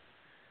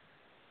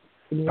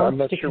 I'm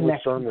not sure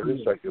what song it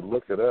is. I could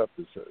look it up.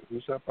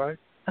 Who's that by?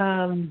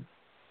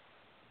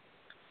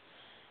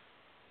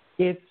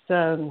 It's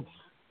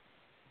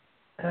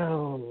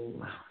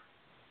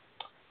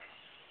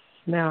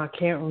now I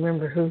can't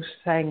remember who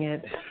sang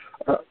it.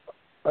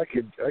 I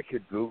could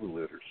Google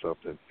it or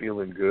something.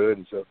 Feeling Good,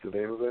 is that the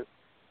name of it?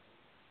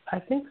 I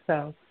think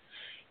so.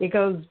 It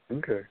goes,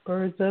 okay.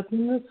 Birds up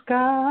in the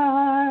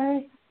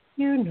sky,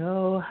 you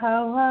know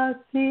how I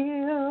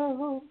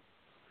feel.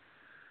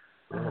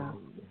 I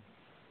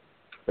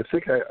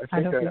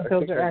don't think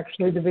those are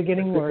actually the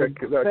beginning words.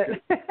 I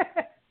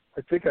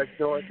think I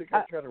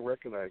kind of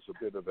recognize a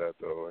bit of that,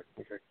 though. I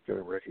think I kind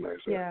of recognize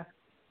that. Yeah.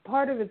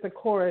 Part of it, the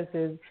chorus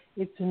is,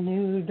 it's a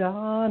new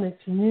dawn,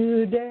 it's a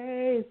new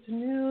day, it's a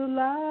new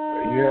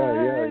life.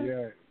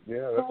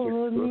 Yeah. That's a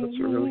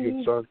really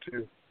good song,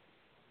 too.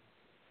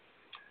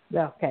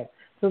 Okay.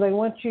 So they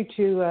want you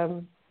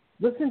to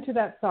listen to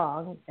that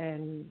song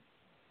and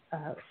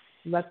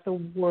let the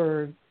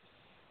words,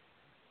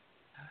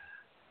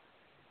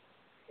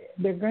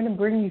 they're going to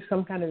bring you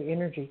some kind of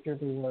energy through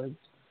the words.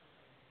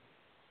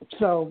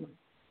 So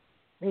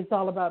it's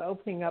all about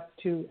opening up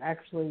to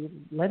actually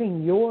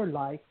letting your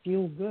life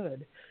feel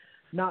good,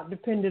 not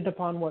dependent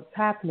upon what's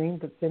happening,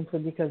 but simply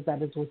because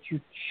that is what you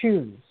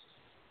choose.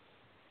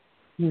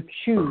 You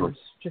choose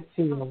to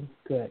feel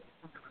good.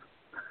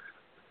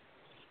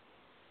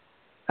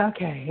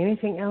 Okay,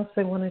 anything else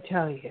they want to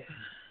tell you?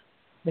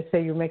 They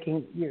say you're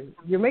making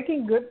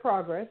good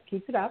progress.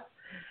 Keep it up,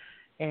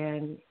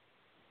 and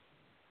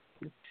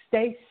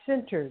stay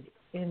centered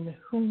in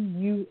who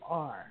you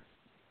are.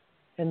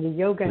 And the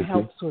yoga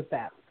helps with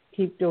that.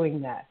 Keep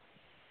doing that.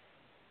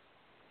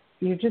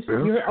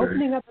 You're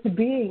opening up to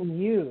being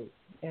you,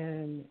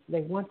 and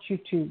they want you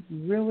to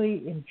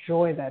really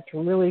enjoy that,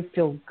 to really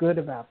feel good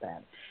about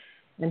that,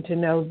 and to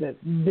know that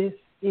this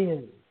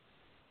is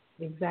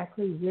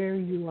exactly where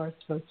you are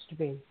supposed to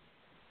be.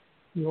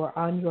 You are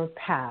on your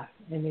path,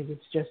 and it is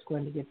just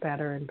going to get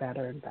better and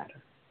better and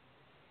better.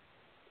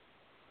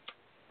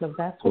 So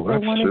that's what they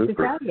wanted to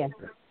tell you.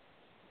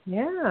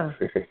 Yeah.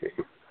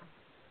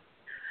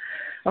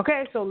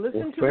 Okay, so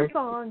listen to the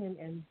song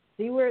and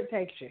see where it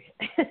takes you.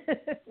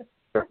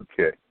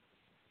 Okay.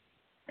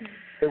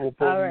 Hey,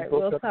 all right,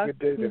 we'll have a good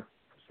day there.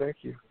 Thank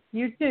you.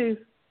 You too.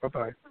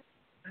 Bye-bye.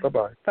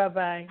 Bye-bye.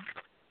 Bye-bye.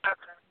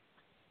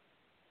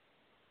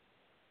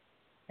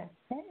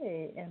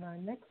 Okay, and our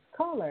next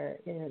caller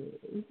is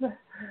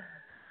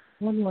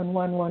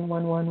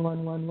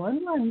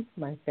 111111111,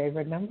 my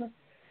favorite number.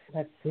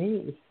 Let's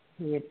see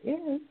who it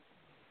is.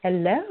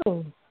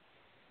 Hello.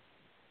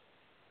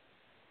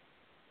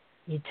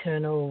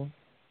 eternal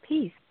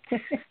peace.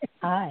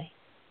 Hi.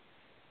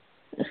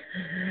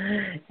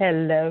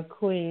 Hello,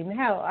 Queen.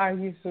 How are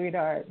you,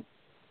 sweetheart?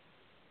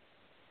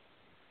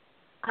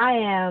 I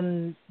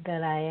am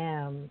that I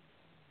am.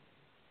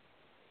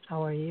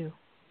 How are you?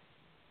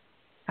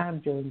 I'm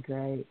doing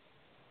great.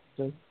 It's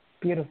a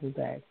beautiful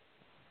day.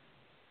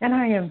 And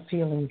I am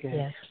feeling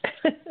good.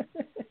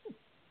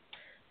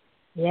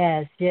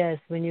 Yes. Yes.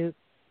 When you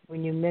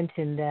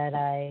mentioned that,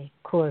 of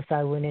course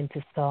I went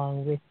into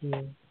song with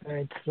you.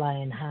 Birds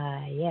flying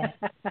high. Yes.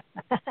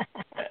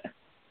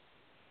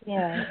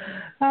 Yeah.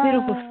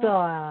 Beautiful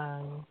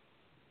song.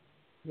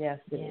 Yes,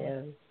 it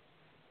yes. is.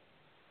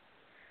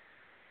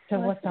 So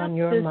what's on up,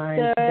 your sister?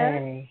 mind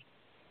today?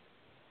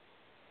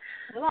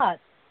 A lot.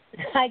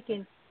 I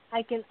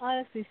can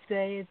honestly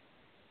say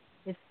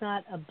it's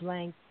not a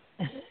blank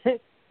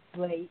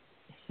slate.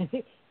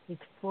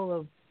 It's full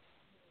of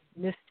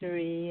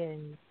mystery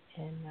and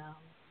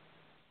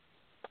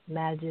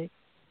magic,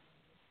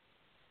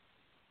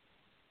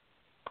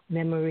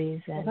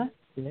 memories, and that's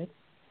good.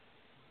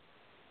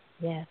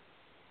 Yeah,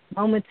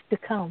 moments to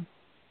come.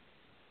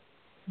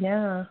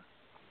 Yeah.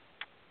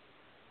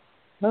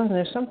 Oh,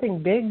 there's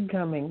something big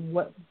coming.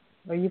 What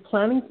are you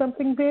planning?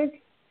 Something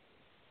big?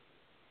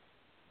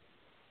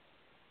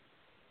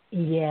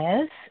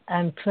 Yes,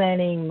 I'm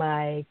planning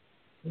my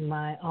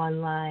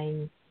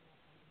online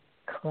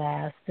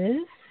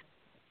classes.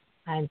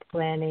 I'm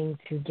planning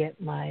to get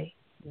my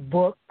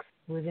books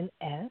with an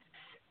S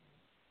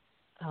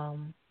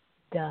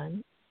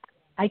done.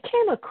 I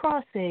came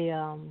across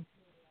a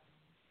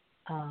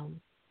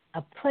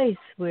place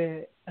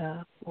where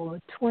for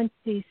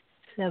 $27,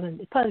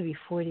 it'd probably be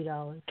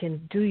 $40,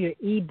 can do your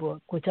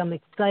ebook, which I'm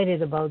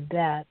excited about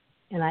that.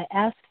 And I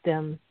asked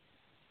them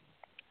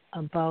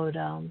about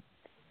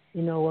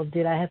well,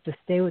 did I have to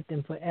stay with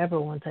them forever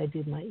once I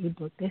did my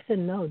ebook? They said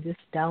no, just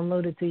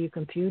download it to your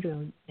computer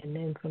and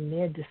then from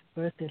there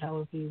disperse it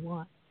however you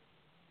want.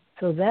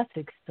 So that's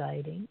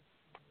exciting.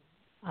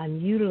 I'm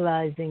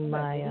utilizing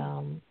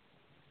my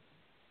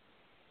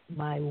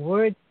my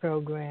Word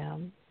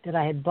program that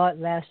I had bought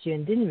last year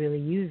and didn't really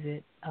use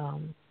it.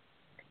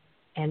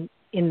 And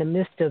in the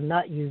midst of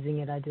not using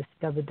it, I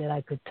discovered that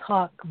I could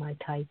talk my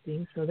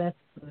typing, so that's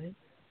good.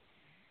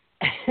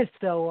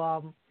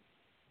 So,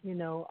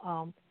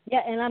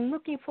 yeah, and I'm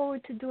looking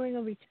forward to doing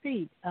a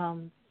retreat.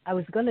 I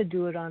was going to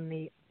do it on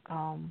the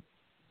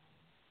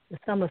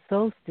summer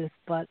solstice,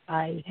 but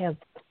I have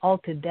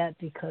altered that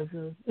because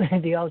of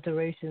the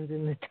alterations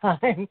in the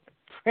time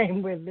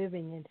frame we're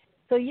living in.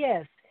 So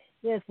yes,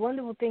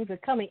 wonderful things are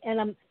coming.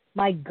 And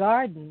my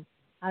garden,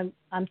 I'm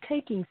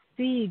taking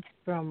seeds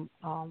from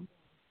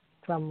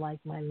like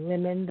my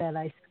lemon that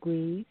I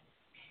squeezed,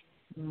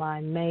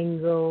 my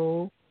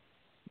mango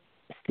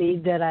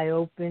seed that I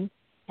opened.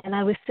 And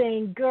I was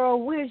saying,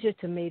 girl, where's your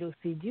tomato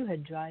seeds? You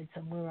had dried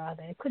some. Where are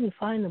they? I couldn't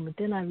find them, but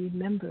then I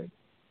remembered.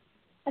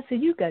 I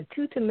said, you got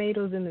 2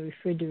 tomatoes in the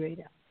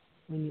refrigerator.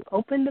 When you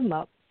open them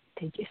up,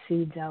 take your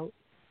seeds out.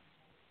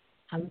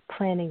 I'm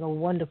planning a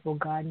wonderful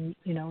garden,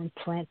 and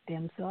plant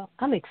them. So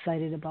I'm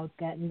excited about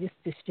that, and just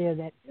to share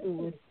that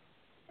too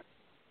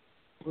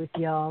with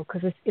y'all,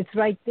 because it's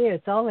right there.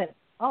 It's all at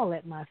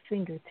my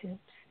fingertips.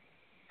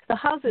 So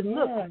how's it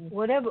look?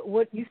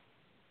 What you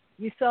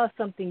saw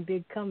something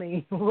big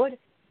coming. What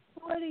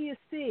do you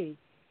see?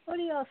 What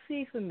do y'all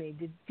see for me?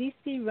 Did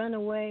DC run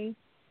away?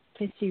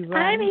 Can she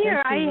run? I'm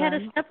here. I had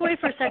to step away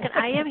for a second.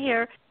 I am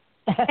here.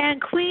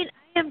 And Queen,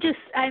 I'm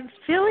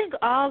feeling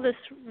all this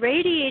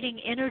radiating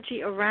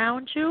energy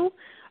around you,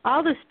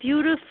 all this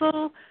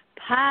beautiful,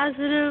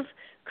 positive,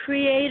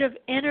 creative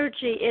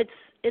energy.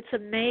 It's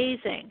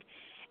amazing.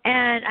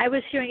 And I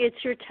was hearing,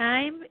 it's your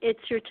time,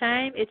 it's your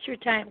time, it's your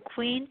time,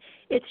 Queen,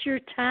 it's your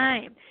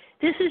time.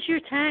 This is your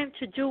time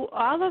to do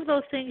all of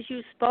those things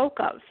you spoke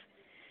of.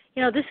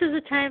 This is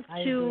a time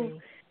to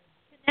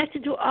connect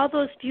and do all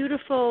those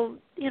beautiful,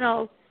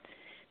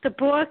 the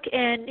book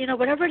and,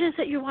 whatever it is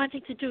that you're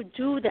wanting to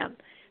do them.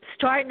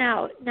 Start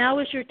now. Now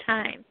is your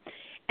time.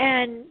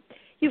 And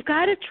you've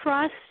got to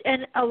trust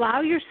and allow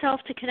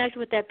yourself to connect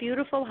with that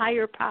beautiful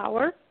higher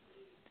power.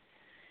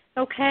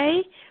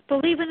 Okay?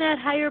 Believe in that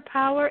higher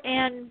power.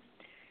 And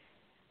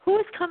who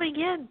is coming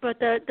in? But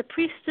the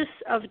priestess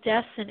of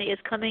destiny is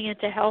coming in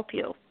to help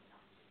you.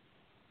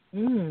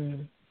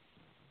 To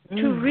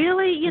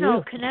really,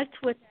 connect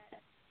with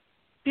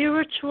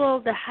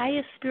the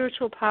highest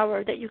spiritual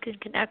power that you can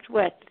connect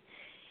with.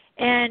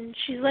 And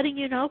she's letting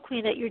you know,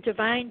 Queen, that your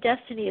divine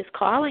destiny is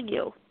calling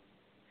you.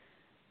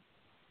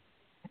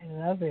 I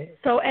love it.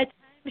 So at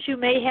times you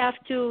may have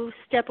to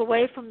step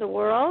away from the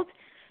world,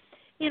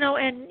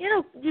 and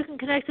you can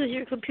connect with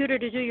your computer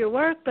to do your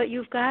work, but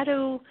you've got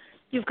to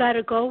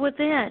go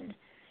within,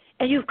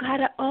 and you've got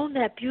to own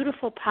that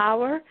beautiful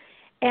power,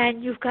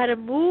 and you've got to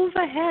move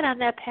ahead on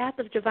that path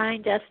of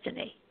divine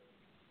destiny.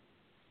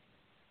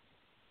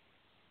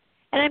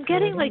 And I'm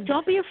getting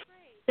don't be afraid.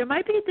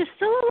 There's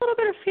still a little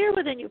bit of fear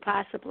within you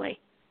possibly.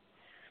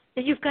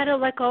 And you've got to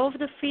let go of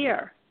the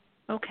fear,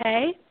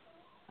 okay?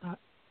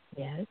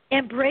 Yes.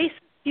 Embrace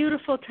this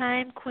beautiful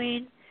time,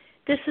 Queen.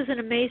 this is an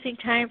amazing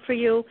time for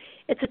you.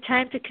 It's a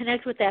time to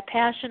connect with that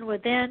passion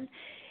within.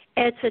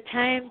 It's a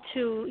time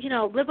to,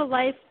 live a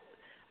life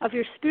of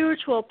your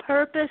spiritual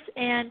purpose.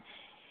 And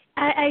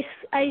I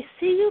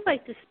see you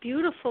like this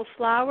beautiful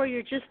flower.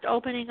 You're just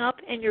opening up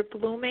and you're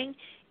blooming.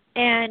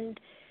 And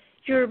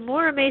you're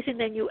more amazing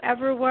than you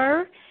ever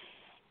were.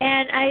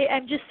 And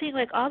I'm just seeing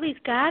like all these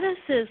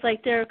goddesses,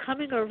 like they're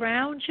coming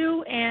around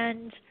you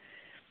and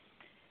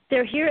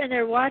they're here and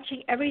they're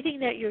watching everything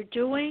that you're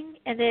doing,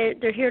 and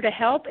they're here to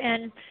help.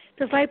 And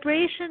the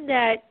vibration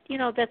that,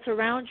 that's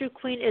around you,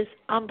 Queen, is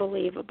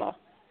unbelievable.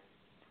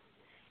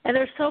 And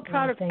they're so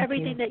proud of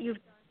everything that you've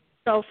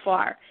done so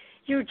far.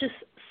 You're just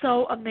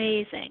so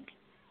amazing.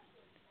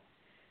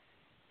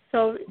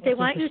 So they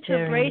want you to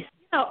embrace,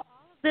 all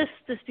of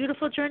this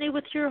beautiful journey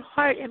with your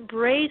heart.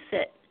 Embrace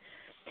it.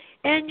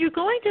 And you're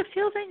going to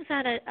feel things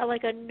on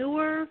a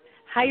newer,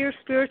 higher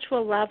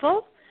spiritual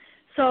level.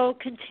 So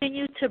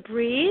continue to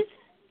breathe,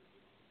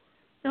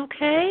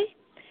 okay?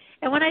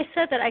 And when I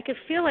said that, I could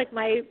feel like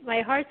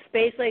my heart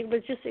space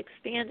was just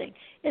expanding.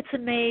 It's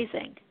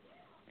amazing.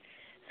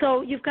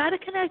 So you've got to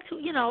connect,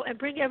 and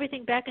bring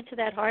everything back into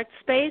that heart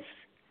space,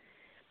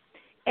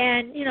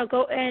 and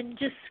go and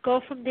just go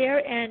from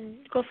there and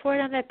go forward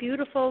on that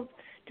beautiful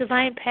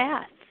divine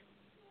path.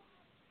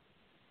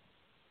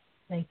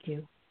 Thank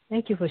you.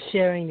 Thank you for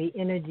sharing the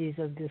energies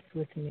of this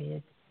with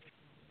me.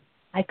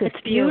 I could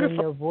feel in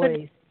your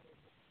voice.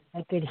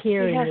 I could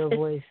hear in your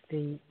voice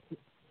the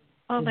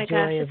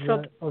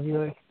joy of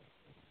your.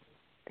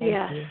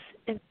 Thank you.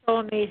 It's so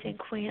amazing,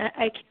 Queen.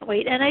 I can't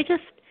wait. And I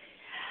just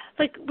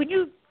when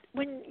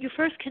you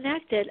first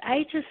connected,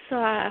 I just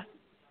saw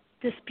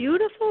this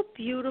beautiful,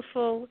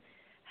 beautiful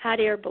hot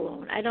air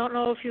balloon. I don't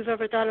know if you've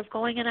ever thought of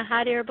going in a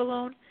hot air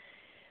balloon,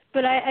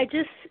 but I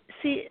just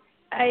see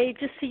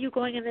you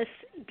going in this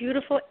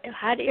beautiful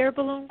hot air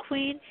balloon,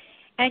 Queen.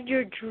 And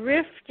you're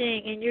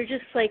drifting, and you're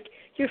just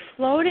you're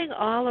floating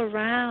all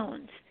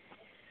around.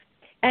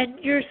 And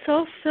you're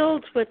so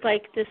filled with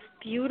this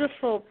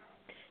beautiful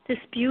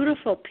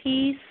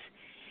peace.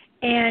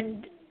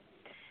 And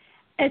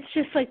it's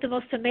just the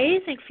most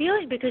amazing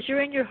feeling because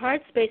you're in your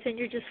heart space and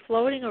you're just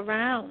floating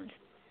around.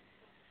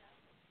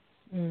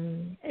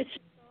 It's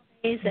just so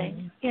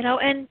amazing,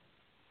 and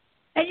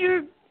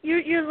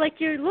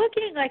you're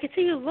looking, I can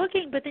see you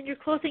looking, but then you're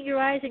closing your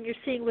eyes and you're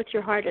seeing with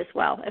your heart as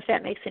well, if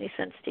that makes any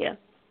sense to you.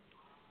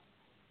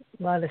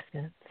 A lot of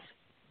sense.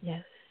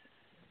 Yes.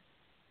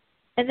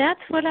 And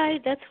that's what I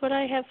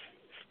have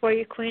for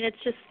you, Queen.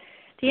 It's just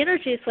the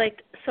energy is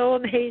so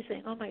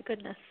amazing. Oh my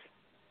goodness.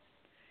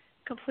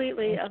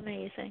 Completely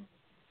amazing.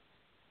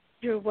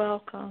 You're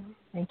welcome.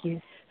 Thank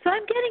you. So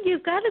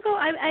you've got to go.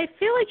 I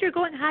feel like you're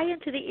going high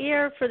into the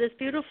air for this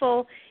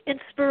beautiful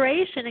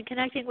inspiration and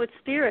connecting with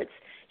spirits.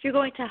 You're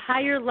going to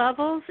higher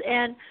levels,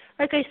 and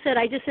like I said,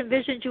 I just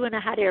envisioned you in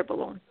a hot air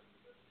balloon.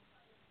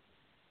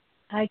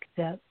 I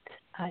accept.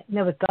 I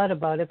never thought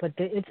about it, but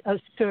I'm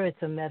sure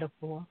it's a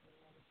metaphor.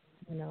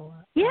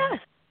 Yes.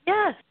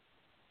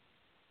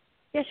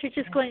 Yes, you're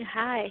just going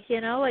high,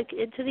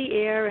 into the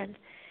air and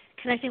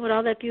connecting with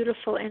all that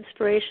beautiful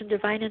inspiration,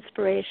 divine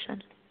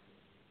inspiration.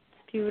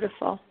 It's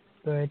beautiful.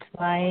 Birds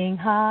flying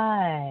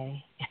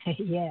high.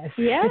 Yes.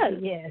 Yes.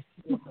 Yes.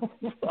 You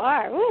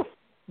are. Ooh.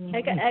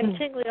 I'm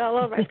tingling all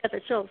over. I've got the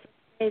chills.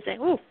 Amazing.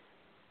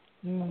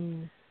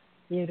 Ooh.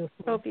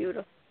 Beautiful. So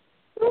beautiful.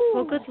 Ooh.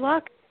 Well, good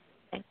luck.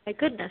 My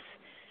goodness.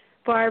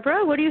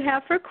 Barbara, what do you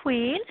have for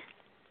Queen?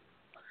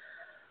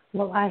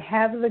 Well, I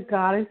have the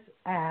goddess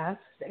asked,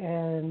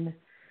 and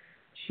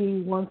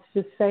she wants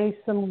to say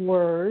some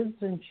words,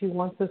 and she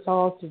wants us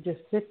all to just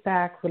sit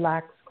back,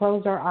 relax,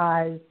 close our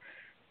eyes,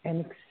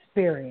 and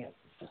experience.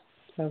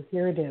 So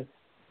here it is.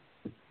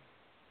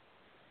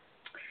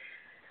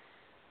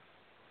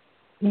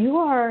 You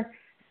are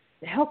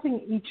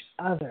helping each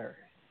other.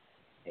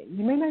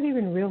 You may not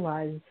even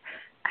realize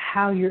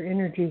how your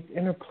energies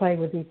interplay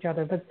with each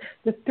other, but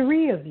the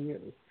three of you,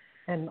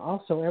 and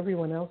also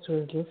everyone else who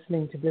is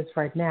listening to this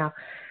right now,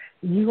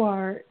 you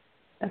are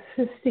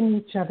assisting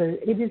each other.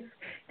 It is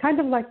kind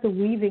of like the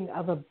weaving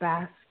of a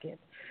basket,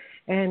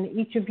 and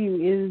each of you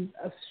is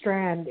a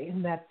strand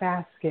in that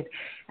basket,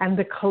 and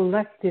the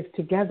collective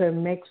together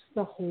makes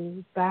the whole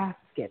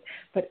basket.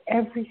 But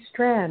every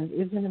strand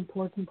is an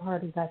important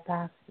part of that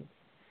basket.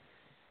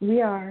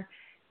 We are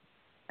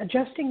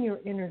adjusting your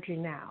energy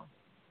now.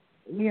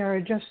 We are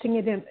adjusting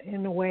it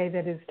in a way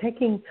that is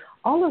taking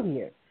all of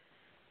you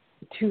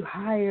to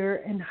higher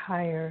and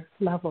higher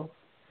levels,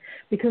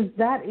 because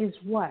that is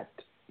what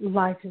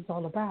life is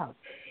all about.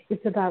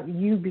 It's about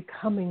you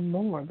becoming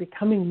more,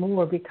 becoming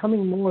more,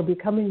 becoming more,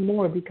 becoming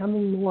more,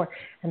 becoming more,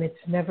 and it's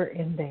never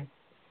ending.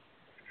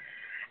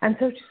 And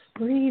so just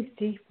breathe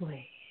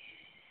deeply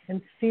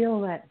and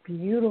feel that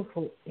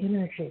beautiful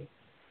energy,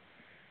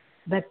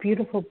 that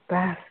beautiful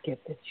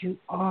basket that you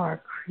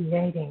are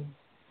creating.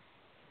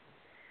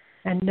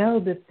 And know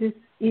that this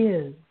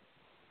is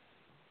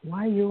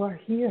why you are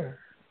here.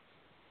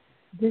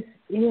 This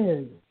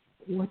is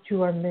what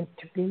you are meant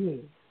to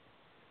be,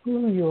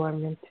 who you are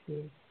meant to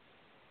be.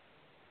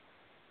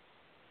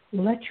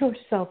 let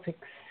yourself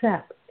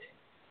accept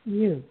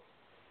you.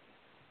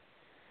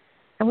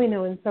 And we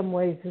know in some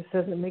ways this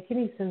doesn't make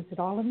any sense at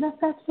all, and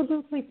that's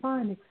absolutely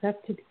fine.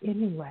 Accept it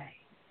anyway.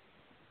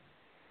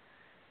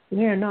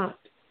 We are not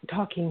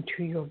talking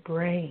to your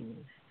brain.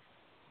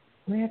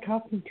 We are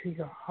talking to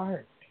your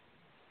heart.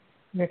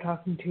 We are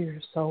talking to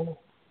your soul.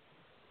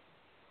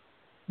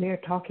 We are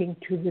talking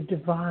to the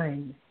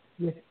divine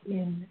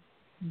within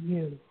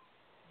you.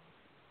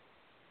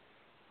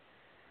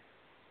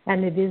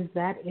 And it is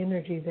that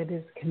energy that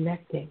is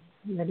connecting,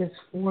 that is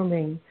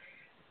forming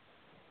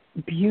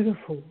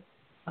beautiful,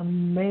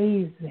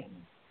 amazing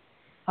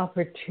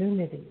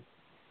opportunities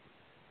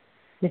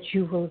that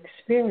you will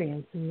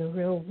experience in the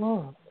real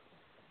world.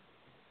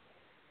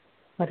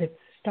 But it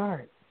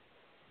starts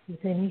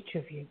within each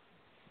of you.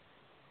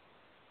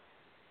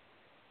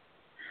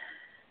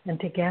 And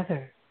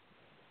together,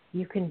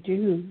 you can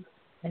do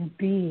and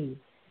be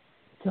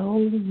so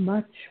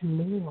much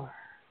more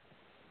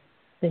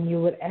than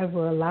you would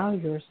ever allow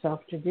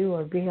yourself to do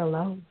or be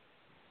alone.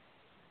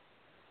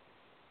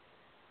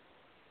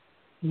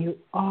 You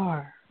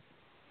are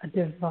a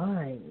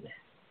divine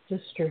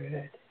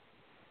sisterhood.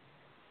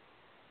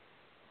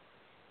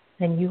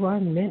 And you are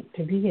meant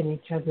to be in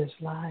each other's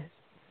lives.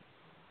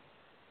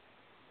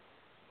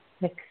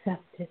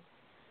 Accept it.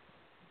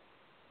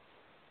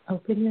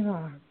 Open your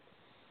arms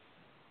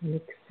and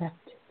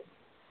accept it.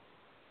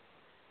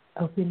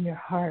 Open your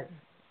heart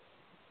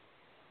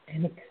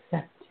and accept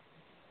it.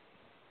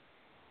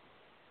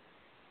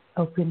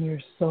 Open your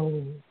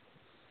soul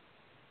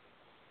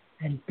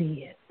and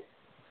be it.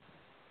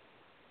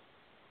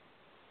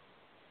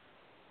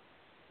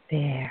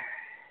 There.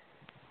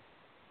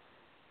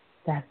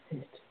 That's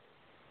it.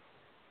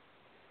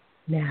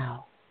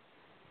 Now,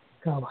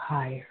 go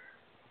higher.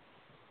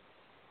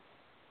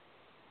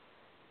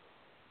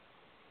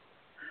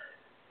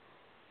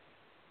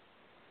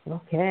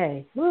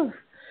 Okay. Whew.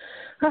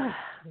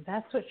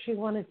 That's what she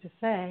wanted to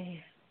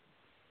say.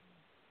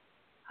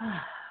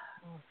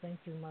 Oh, thank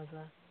you,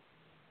 Mother.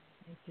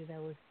 Thank you.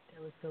 That was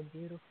so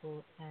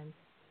beautiful. And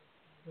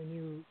when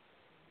you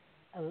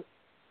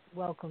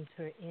welcomed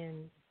her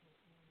in,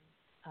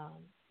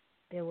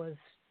 there was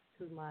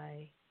to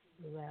my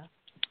left.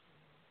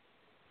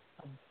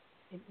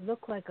 It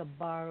looked like a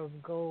bar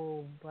of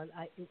gold, but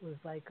it was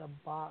like a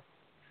box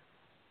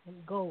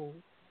of gold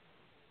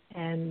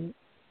and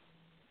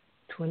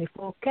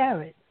 24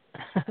 karat.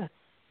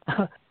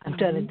 I'm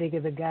trying to think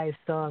of the guy's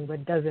song, but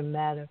it doesn't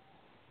matter.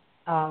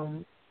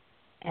 And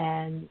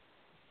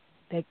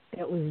that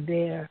was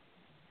there.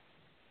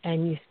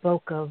 And you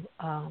spoke of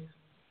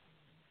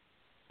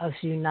us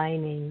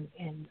uniting,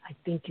 and I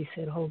think you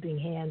said holding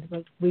hands,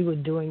 but we were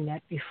doing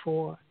that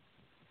before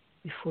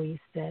you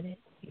said it,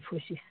 before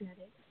she said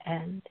it.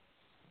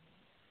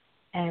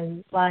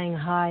 And flying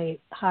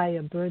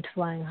higher, birds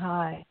flying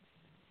high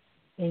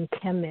in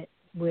Kemet,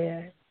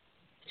 where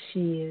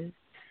she is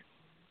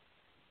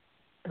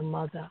the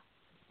mother.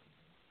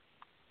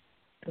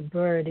 The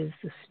bird is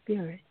the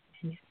spirit,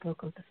 and you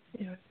spoke of the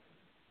spirit.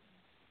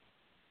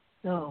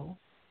 So,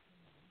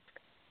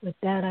 with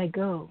that I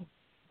go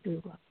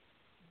to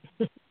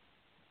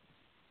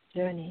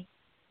journey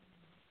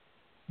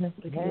with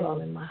you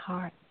all in my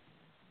heart.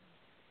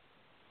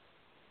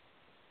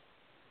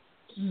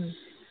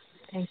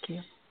 Thank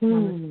you.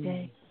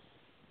 Namaste.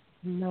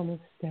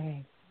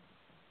 Namaste.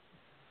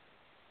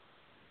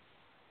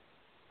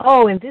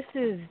 Oh, and this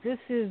is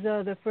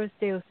the first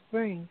day of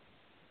spring,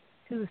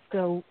 too.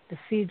 So the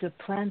seeds are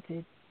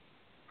planted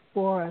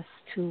for us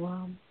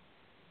to.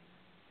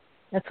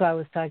 That's why I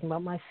was talking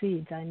about my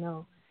seeds. I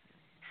know.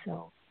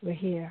 So we're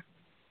here.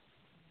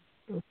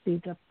 Those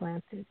seeds are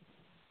planted.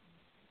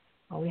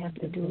 All we have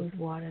to do is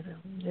water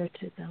them,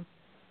 nurture them.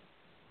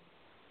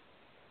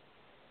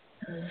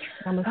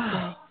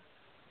 Namaste.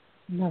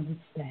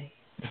 Namaste.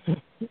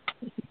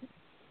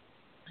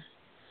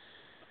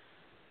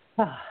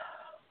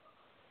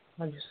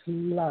 I just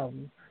love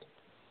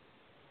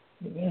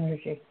the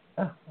energy.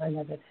 Oh, I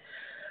love it.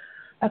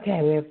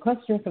 Okay, we have a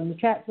question from the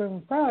chat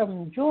room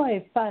from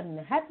Joy, Fun,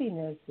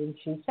 Happiness, and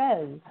she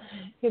says,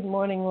 "Good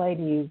morning,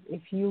 ladies.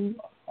 If you're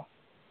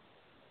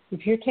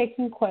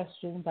taking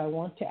questions, I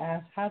want to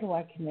ask, how do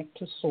I connect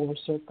to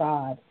Source or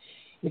God?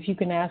 If you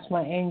can ask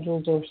my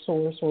angels or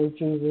Source or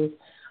Jesus,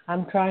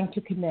 I'm trying to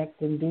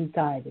connect and be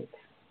guided."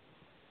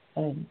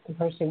 And the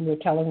first thing we're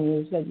telling you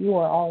is that you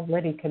are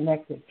already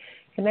connected.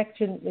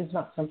 Connection is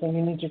not something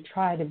you need to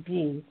try to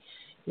be.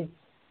 It's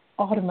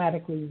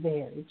automatically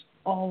there. It's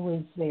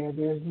always there.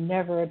 There's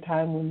never a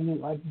time when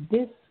you are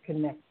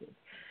disconnected.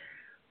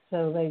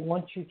 So they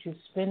want you to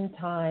spend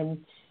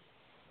time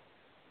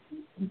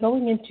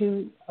going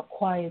into a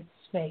quiet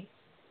space.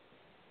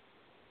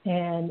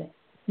 And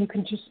you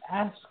can just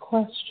ask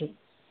questions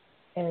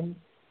and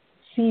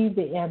see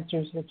the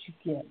answers that you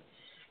get.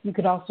 You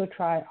could also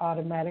try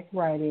automatic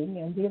writing,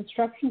 and the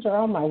instructions are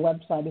on my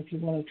website if you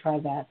want to try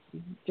that.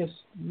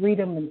 Just read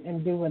them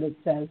and do what it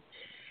says.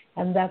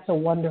 And that's a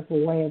wonderful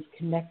way of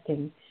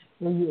connecting,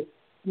 where you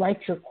write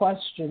your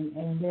question,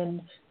 and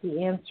then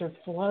the answer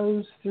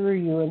flows through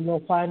you, and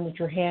you'll find that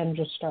your hand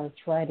just starts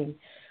writing.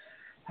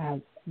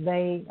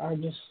 They are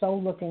just so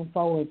looking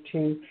forward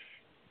to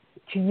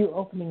you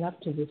opening up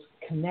to this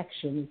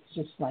connection. It's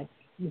just like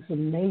this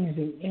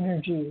amazing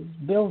energy is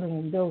building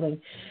and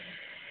building.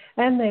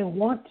 And they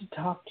want to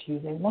talk to you.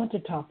 They want to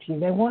talk to you.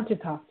 They want to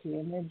talk to you.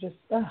 And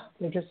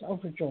they're just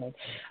overjoyed.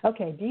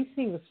 Okay,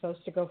 DC was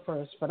supposed to go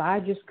first, but I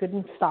just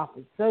couldn't stop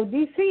it. So,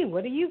 DC,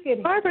 what are you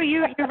getting? Barbara,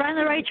 you're on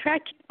the right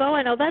track. Keep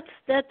going. Oh,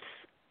 that's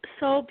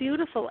so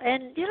beautiful.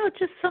 And,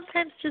 just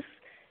sometimes just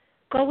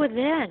go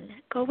within.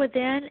 Go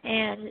within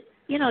and,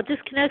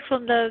 disconnect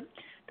from the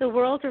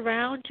world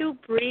around you.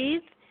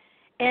 Breathe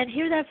and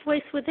hear that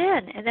voice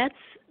within. And that's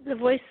the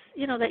voice,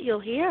 that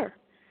you'll hear.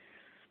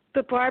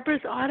 But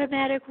Barbara's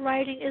automatic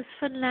writing is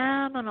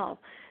phenomenal.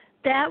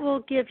 That will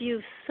give you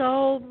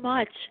so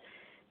much.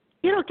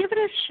 Give it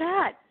a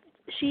shot.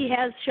 She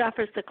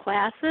offers the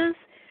classes.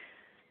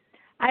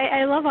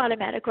 I love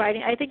automatic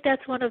writing. I think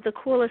that's one of the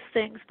coolest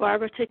things,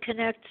 Barbara, to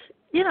connect,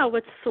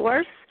 with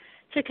Source,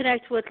 to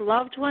connect with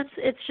loved ones.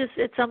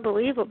 It's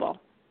unbelievable.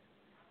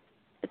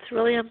 It's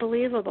really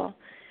unbelievable.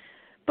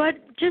 But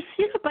just,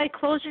 by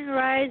closing your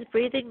eyes,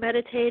 breathing,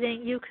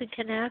 meditating, you can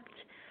connect.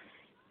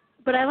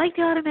 But I like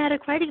the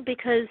automatic writing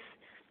because,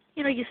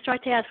 you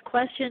start to ask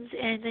questions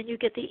and then you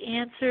get the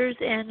answers.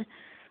 And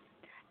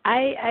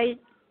it's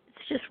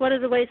just one of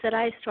the ways that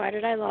I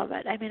started. I love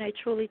it. I mean, I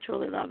truly,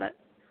 truly love it.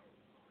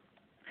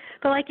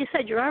 But like you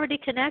said, you're already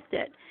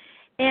connected.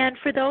 And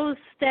for those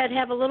that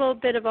have a little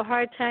bit of a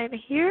hard time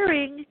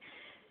hearing,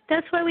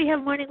 that's why we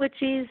have Morning with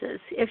Jesus.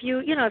 If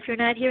if you're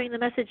not hearing the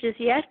messages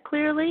yet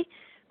clearly,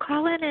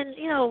 call in and,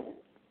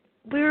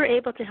 we're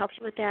able to help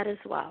you with that as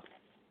well.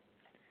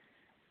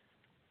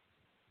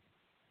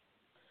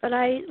 But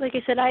like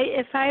I said,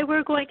 if I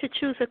were going to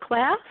choose a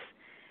class,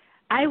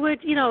 I would,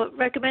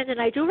 recommend,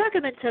 and I do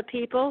recommend to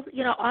people,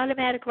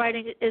 automatic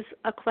writing is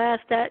a class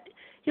that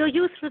you'll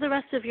use for the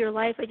rest of your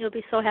life, and you'll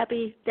be so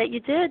happy that you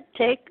did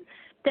take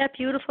that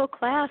beautiful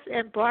class.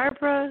 And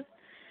Barbara,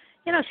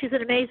 she's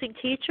an amazing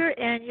teacher,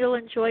 and you'll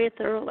enjoy it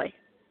thoroughly.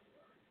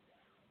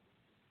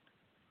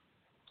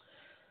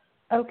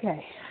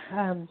 Okay.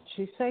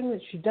 She's saying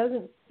that she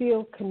doesn't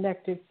feel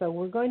connected, so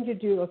we're going to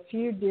do a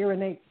few Dear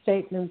Innate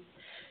statements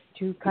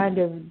to kind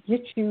of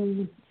get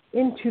you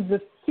into the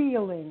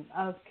feeling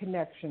of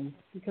connection,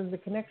 because the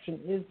connection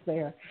is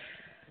there.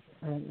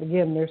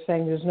 Again, they're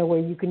saying there's no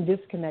way you can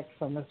disconnect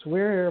from us.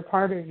 We're a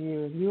part of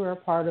you, and you are a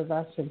part of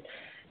us, and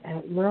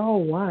we're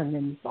all one,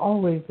 and it's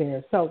always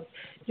there. So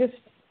just,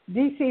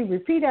 DC,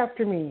 repeat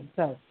after me.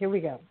 So here we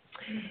go.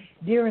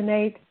 Dear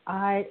Innate,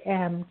 I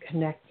am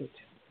connected.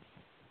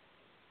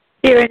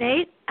 Dear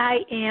Innate,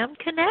 I am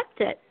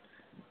connected.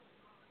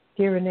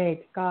 Dear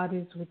Innate, God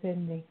is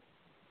within me.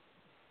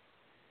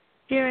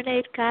 Dear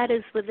Innate, God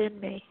is within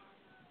me.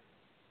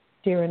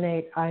 Dear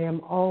Innate, I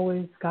am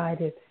always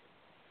guided.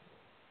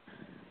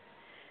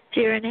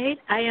 Dear Innate,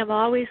 I am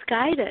always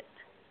guided.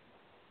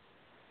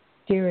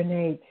 Dear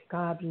Innate,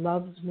 God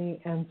loves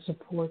me and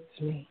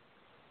supports me.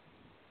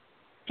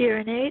 Dear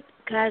Innate,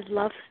 God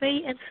loves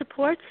me and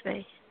supports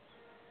me.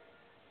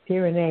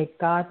 Dear Innate,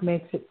 God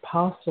makes it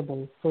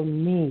possible for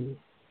me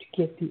to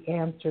get the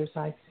answers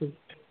I seek.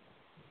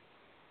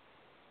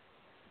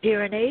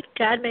 Dear Innate,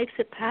 God makes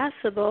it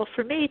possible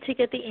for me to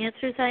get the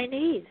answers I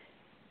need.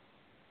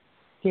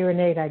 Dear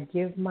Innate, I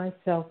give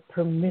myself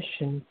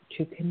permission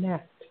to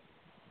connect.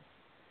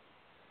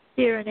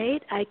 Dear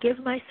Innate, I give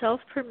myself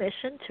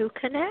permission to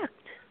connect.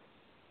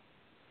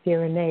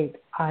 Dear Innate,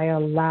 I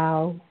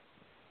allow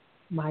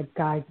my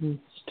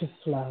guidance to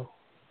flow.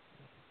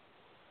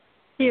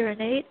 Dear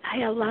Innate,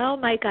 I allow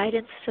my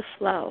guidance to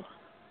flow.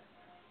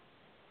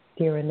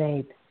 Dear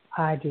Innate,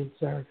 I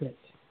deserve it.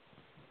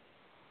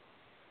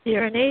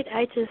 Dear Innate,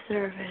 I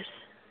deserve it.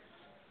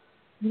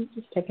 You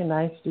just take a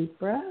nice deep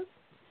breath.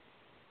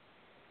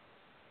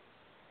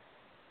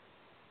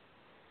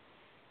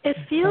 It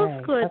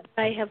feels good.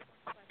 I have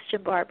a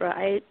question,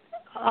 Barbara.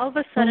 All of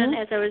a sudden,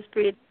 as I was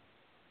breathing,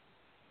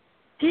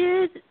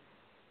 did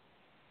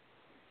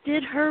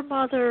her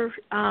mother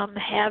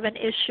have an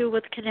issue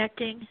with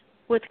connecting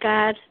with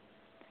God?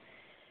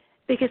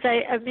 Because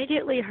I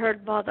immediately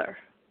heard mother.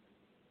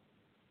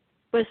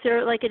 Was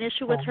there like an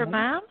issue with her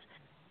mom?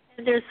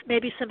 And there's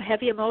maybe some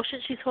heavy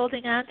emotion she's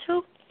holding on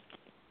to?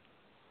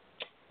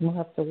 We'll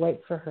have to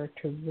wait for her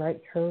to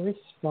write her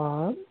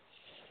response.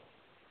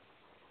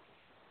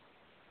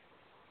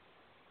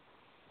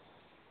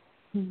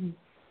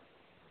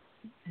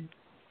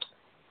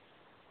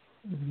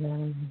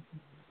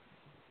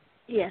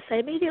 Yes, I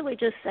immediately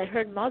I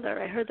heard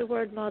mother. I heard the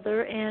word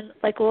mother and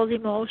like all the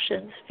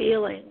emotions,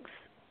 feelings.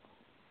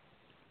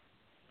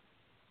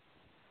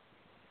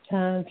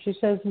 She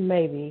says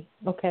maybe.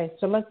 Okay,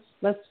 so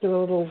let's do a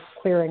little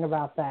clearing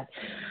about that.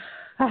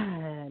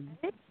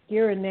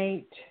 Dear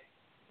Innate,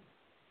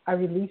 I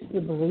release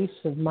the beliefs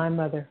of my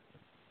mother.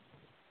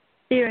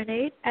 Dear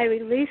Innate, I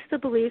release the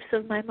beliefs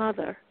of my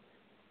mother.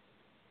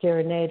 Dear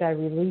Innate, I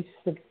release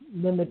the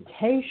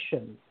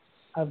limitations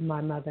of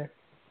my mother.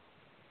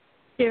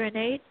 Dear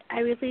Innate, I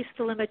release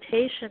the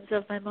limitations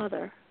of my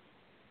mother.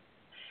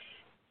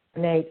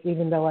 Innate,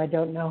 even though I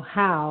don't know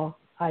how,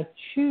 I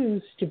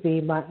choose to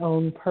be my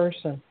own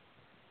person.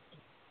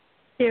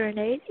 Dear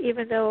Innate,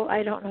 even though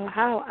I don't know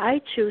how,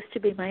 I choose to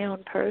be my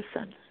own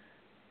person.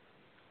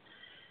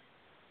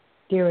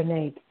 Dear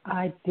Innate,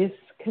 I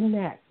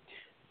disconnect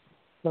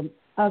from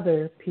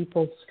other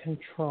people's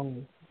control.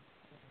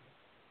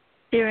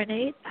 Dear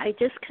Innate, I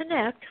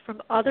disconnect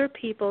from other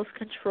people's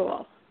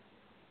control.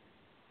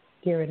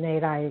 Dear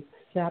Innate, I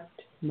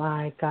accept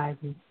my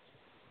guidance.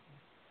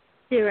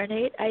 Dear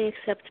Innate, I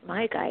accept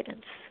my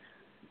guidance.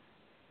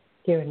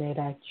 Dear Innate,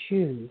 I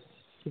choose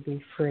to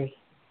be free.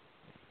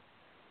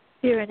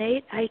 Dear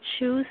Innate, I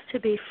choose to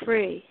be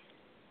free.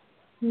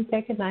 And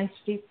take a nice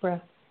deep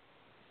breath.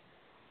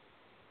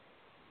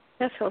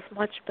 That feels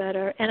much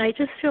better. And I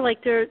just feel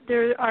like there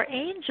are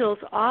angels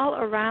all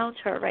around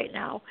her right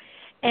now.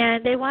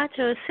 And they want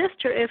to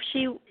assist her if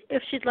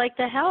she'd like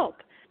to help.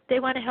 They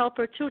want to help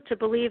her too, to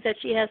believe that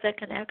she has that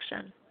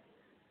connection.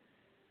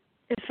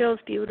 It feels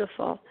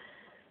beautiful.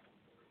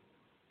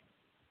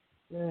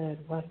 Good,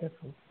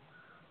 wonderful.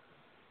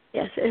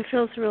 Yes, it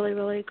feels really,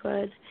 really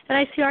good. And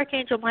I see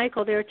Archangel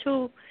Michael there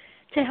too,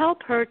 to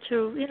help her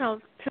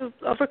to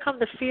overcome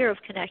the fear of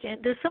connecting.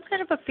 There's some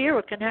kind of a fear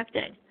of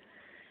connecting.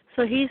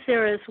 So he's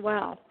there as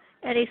well.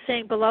 And he's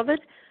saying, beloved,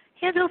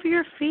 hand over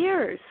your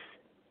fears.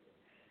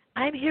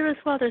 I'm here as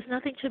well. There's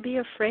nothing to be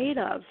afraid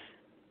of.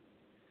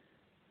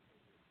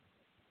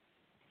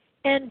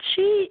 And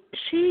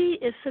she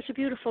is such a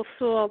beautiful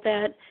soul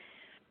that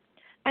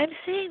I'm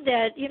seeing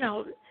that,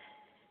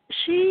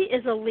 she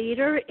is a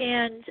leader,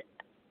 and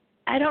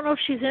I don't know if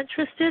she's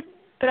interested,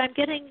 but I'm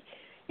getting,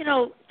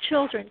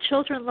 children.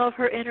 Children love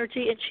her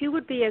energy, and she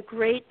would be a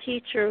great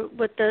teacher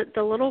with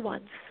the little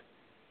ones.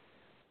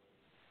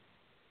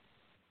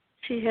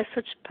 She has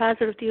such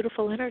positive,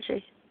 beautiful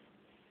energy.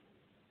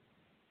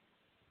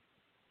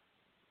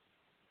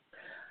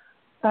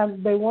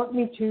 They want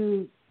me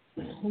to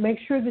make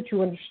sure that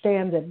you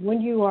understand that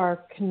when you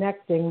are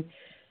connecting,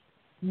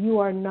 you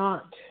are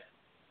not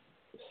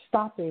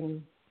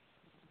stopping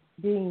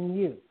being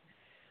you.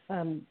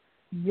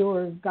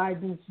 Your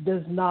guidance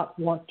does not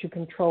want to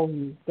control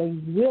you. They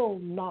will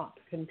not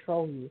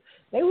control you.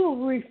 They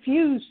will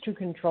refuse to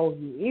control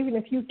you, even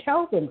if you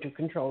tell them to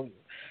control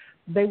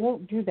you. They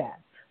won't do that.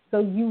 So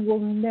you will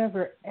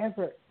never,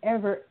 ever,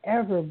 ever,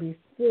 ever be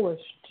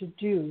forced to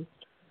do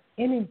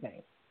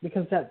anything,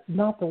 because that's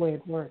not the way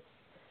it works.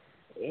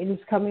 It is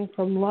coming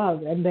from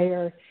love, and they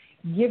are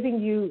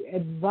giving you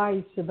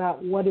advice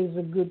about what is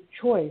a good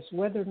choice.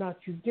 Whether or not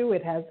you do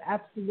it has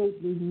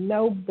absolutely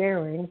no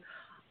bearing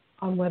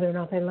on whether or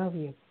not they love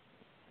you.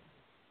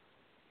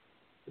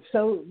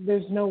 So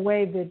there's no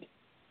way that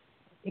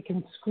it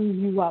can screw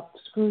you up,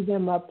 screw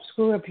them up,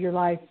 screw up your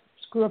life,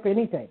 screw up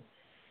anything.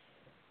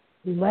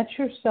 Let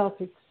yourself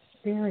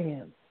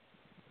experience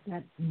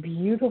that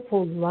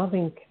beautiful,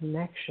 loving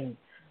connection.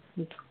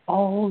 It's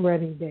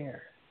already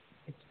there.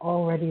 It's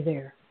already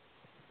there.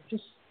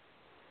 Just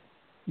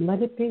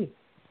let it be.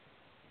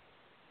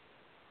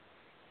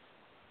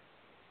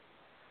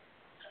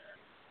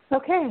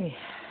 Okay,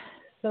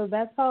 so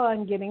that's all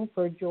I'm getting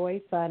for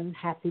joy, fun,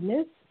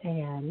 happiness,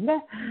 and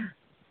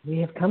we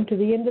have come to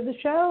the end of the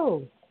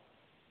show.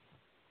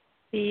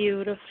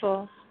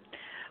 Beautiful.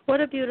 What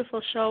a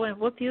beautiful show, and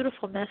what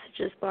beautiful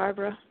messages,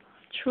 Barbara.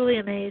 Truly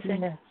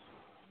amazing. Yeah,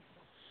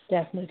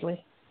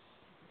 definitely.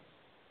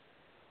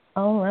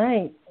 All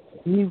right.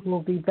 We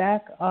will be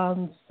back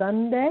on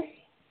Sunday.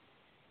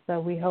 So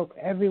we hope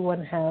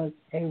everyone has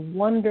a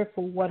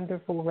wonderful,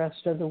 wonderful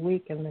rest of the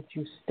week, and that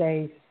you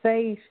stay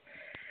safe,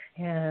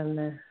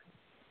 and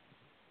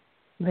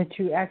that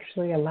you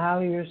actually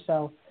allow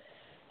yourself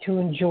to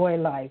enjoy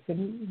life.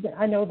 And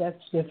I know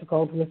that's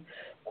difficult with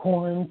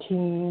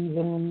quarantines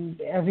and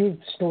every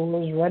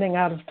store is running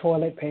out of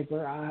toilet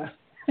paper.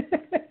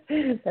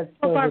 That's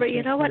well, Barbara,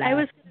 you know what? I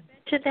was going to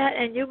mention that,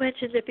 and you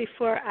mentioned it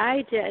before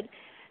I did.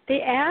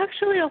 They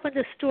actually opened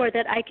a store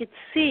that I could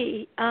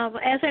see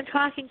as I'm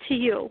talking to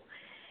you,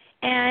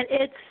 and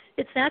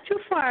it's not too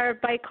far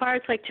by car.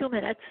 It's like 2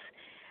 minutes,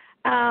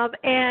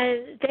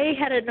 and they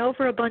had an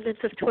overabundance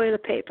of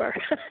toilet paper.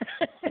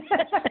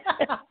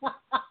 You're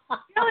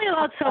only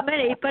allowed so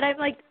many, but I'm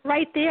like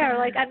right there.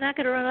 Like, I'm not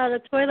going to run out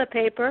of toilet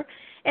paper.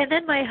 And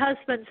then my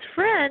husband's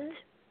friend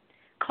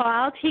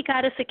called. He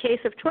got us a case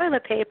of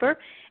toilet paper,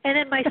 and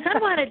then my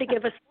son wanted to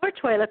give us more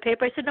toilet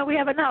paper. I said, no, we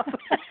have enough.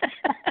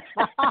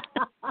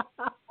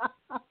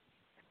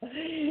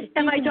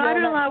 And my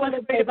daughter-in-law was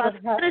worried about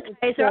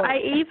sanitizer. I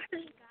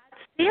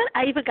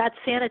even got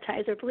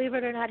sanitizer, believe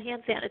it or not,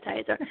 hand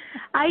sanitizer.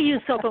 I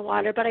use soap and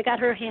water, but I got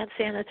her hand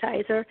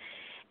sanitizer.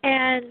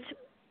 And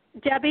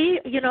Debbie,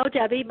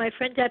 Debbie, my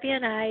friend Debbie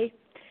and I,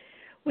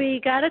 we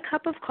got a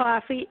cup of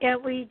coffee,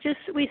 and we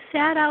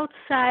sat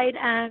outside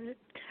on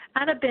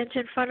a bench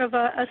in front of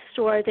a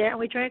store there, and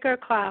we drank our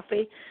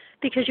coffee,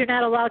 because you're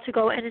not allowed to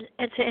go into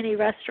any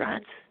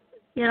restaurants.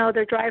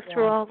 They're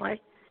drive-through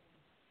only.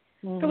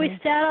 Mm-hmm. So we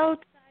sat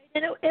outside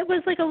And it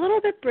was like a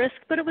little bit brisk,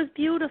 but it was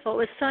beautiful. It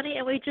was sunny,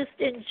 and we just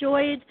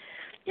enjoyed,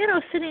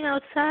 sitting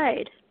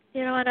outside,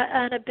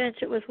 on a bench.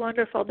 It was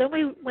wonderful. Then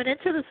we went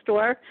into the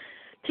store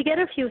to get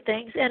a few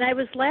things, and I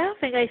was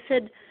laughing. I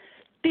said,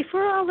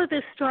 before all of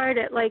this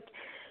started, like,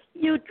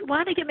 you'd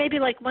want to get maybe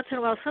like once in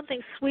a while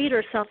something sweet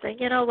or something,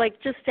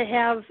 like just to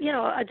have,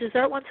 a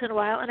dessert once in a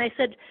while. And I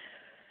said,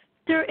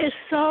 there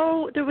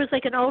was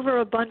like an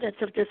overabundance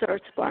of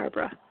desserts,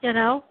 Barbara,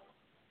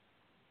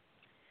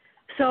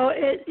 So,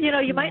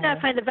 you might not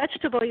find the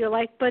vegetable you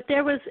like, but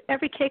there was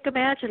every cake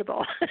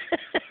imaginable.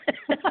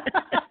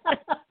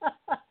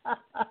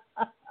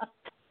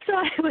 So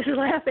I was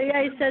laughing.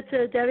 I said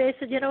to Debbie, I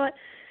said, you know what?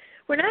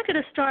 We're not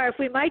going to starve.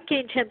 We might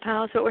gain 10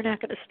 pounds, but we're not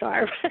going to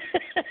starve.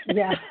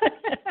 Yeah.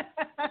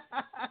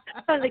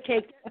 On the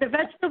cake. The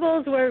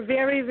vegetables were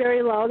very,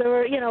 very low. There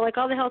were, like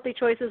all the healthy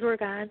choices were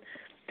gone.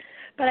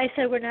 But I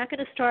said, we're not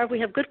going to starve. We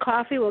have good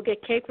coffee. We'll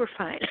get cake. We're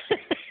fine.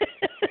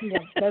 Yeah,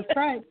 that's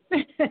right.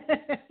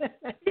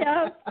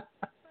 Yeah.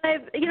 I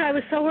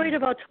was so worried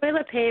about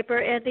toilet paper,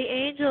 and the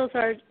angels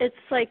it's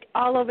like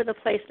all over the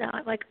place now.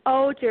 I'm like,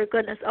 oh, dear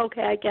goodness.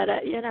 Okay, I get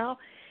it,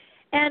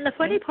 And the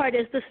funny part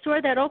is the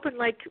store that opened,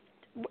 like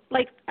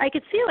I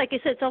could see, like I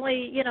said, it's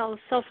only,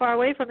 so far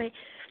away from me.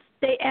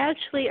 They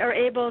actually are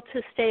able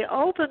to stay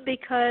open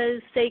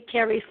because they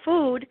carry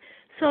food,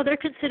 so they're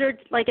considered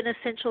like an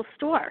essential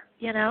store,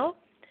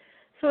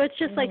 So it's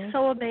just like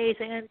so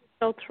amazing. I'm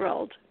so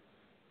thrilled.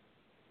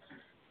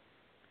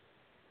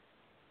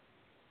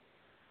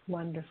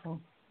 Wonderful.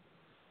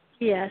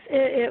 Yes,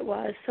 it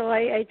was. So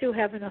I do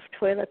have enough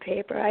toilet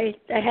paper. I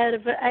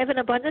have an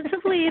abundance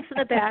of leaves in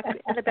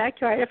the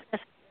backyard if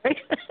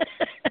necessary.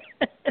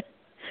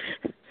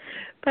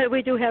 But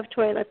we do have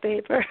toilet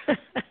paper.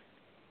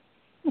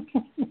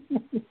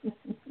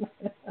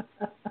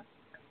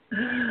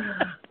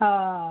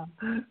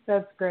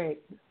 That's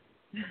great.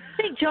 I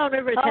think Joan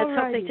Rivers had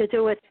something to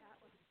do with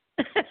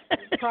that.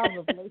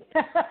 Probably.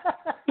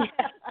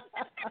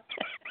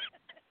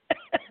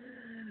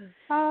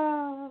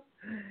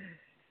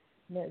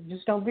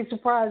 Just don't be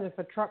surprised if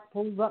a truck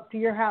pulls up to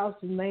your house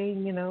and they,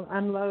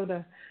 unload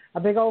a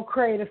big old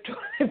crate of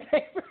toilet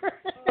paper.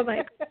 Oh my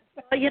God.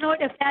 Well, you know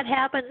what? If that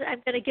happens,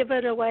 I'm going to give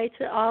it away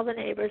to all the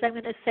neighbors. I'm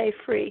going to say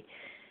free.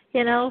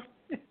 One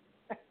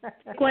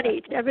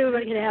each.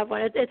 Everybody can have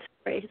one. It's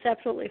free. It's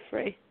absolutely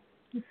free.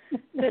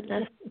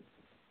 Goodness.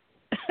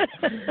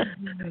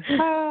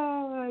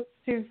 Oh, that's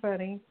too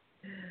funny.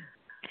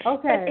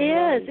 Okay.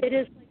 It is. It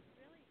is really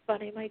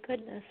funny. My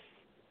goodness.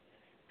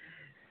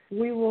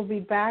 We will be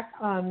back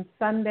on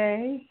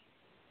Sunday.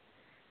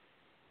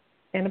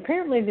 And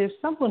apparently there's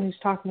someone who's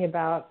talking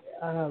about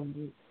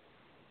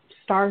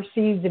star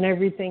seeds and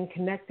everything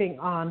connecting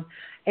on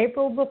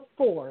April the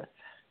 4th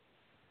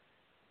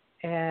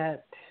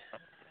at,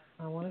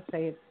 I want to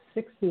say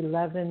it's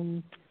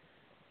 6:11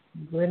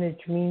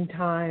 Greenwich Mean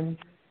Time,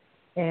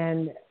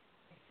 and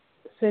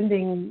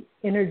sending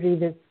energy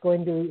that's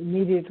going to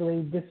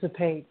immediately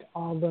dissipate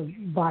all the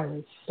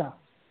virus stuff.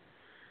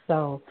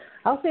 So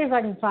I'll see if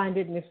I can find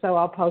it, and if so,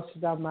 I'll post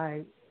it on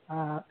my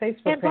Facebook page.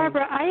 And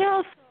Barbara,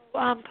 I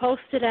also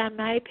posted on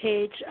my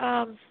page.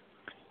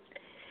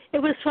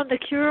 It was from the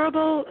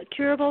Curable,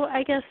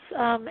 I guess,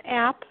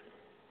 app.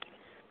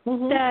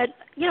 That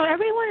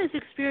everyone is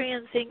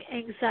experiencing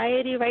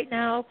anxiety right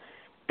now.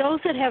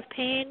 Those that have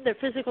pain, their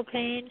physical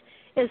pain,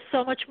 is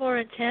so much more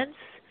intense.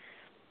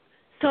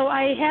 So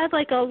I had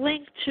like a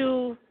link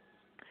to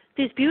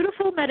these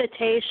beautiful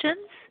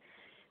meditations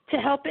to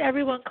help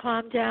everyone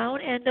calm down,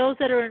 and those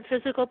that are in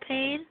physical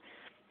pain,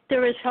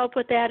 there is help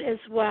with that as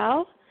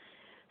well.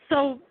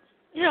 So,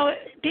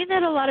 being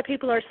that a lot of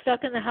people are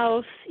stuck in the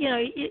house,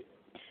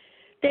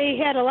 they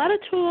had a lot of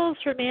tools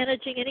for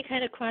managing any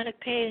kind of chronic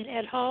pain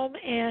at home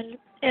and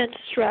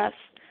stress.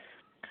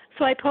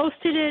 So I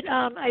posted it.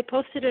 I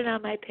posted it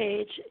on my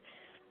page,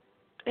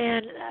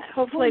 and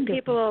hopefully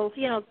people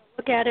will,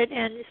 look at it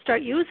and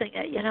start using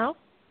it.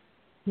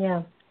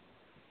 Yeah.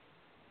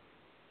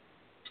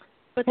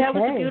 But that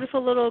was a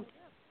beautiful little,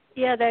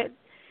 that,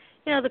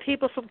 the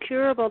people from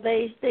Curable,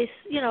 they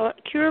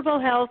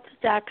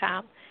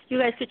curablehealth.com. You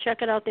guys could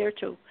check it out there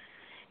too.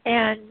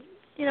 And,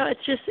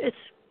 it's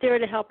there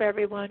to help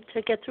everyone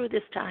to get through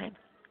this time.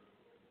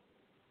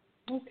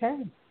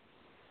 Okay.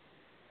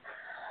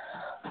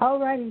 All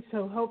righty.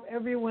 So hope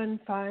everyone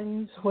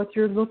finds what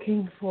you're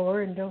looking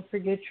for. And don't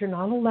forget, you're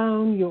not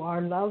alone. You are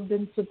loved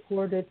and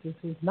supported. This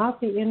is not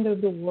the end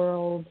of the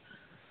world.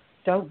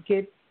 Don't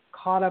get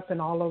caught up in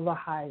all of the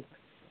hype.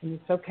 And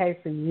it's okay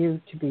for you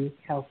to be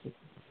healthy.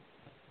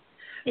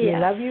 We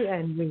love you,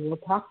 and we will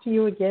talk to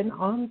you again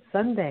on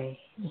Sunday.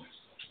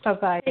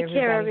 Bye-bye, everybody. Take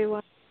care,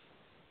 everyone.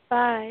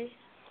 Bye.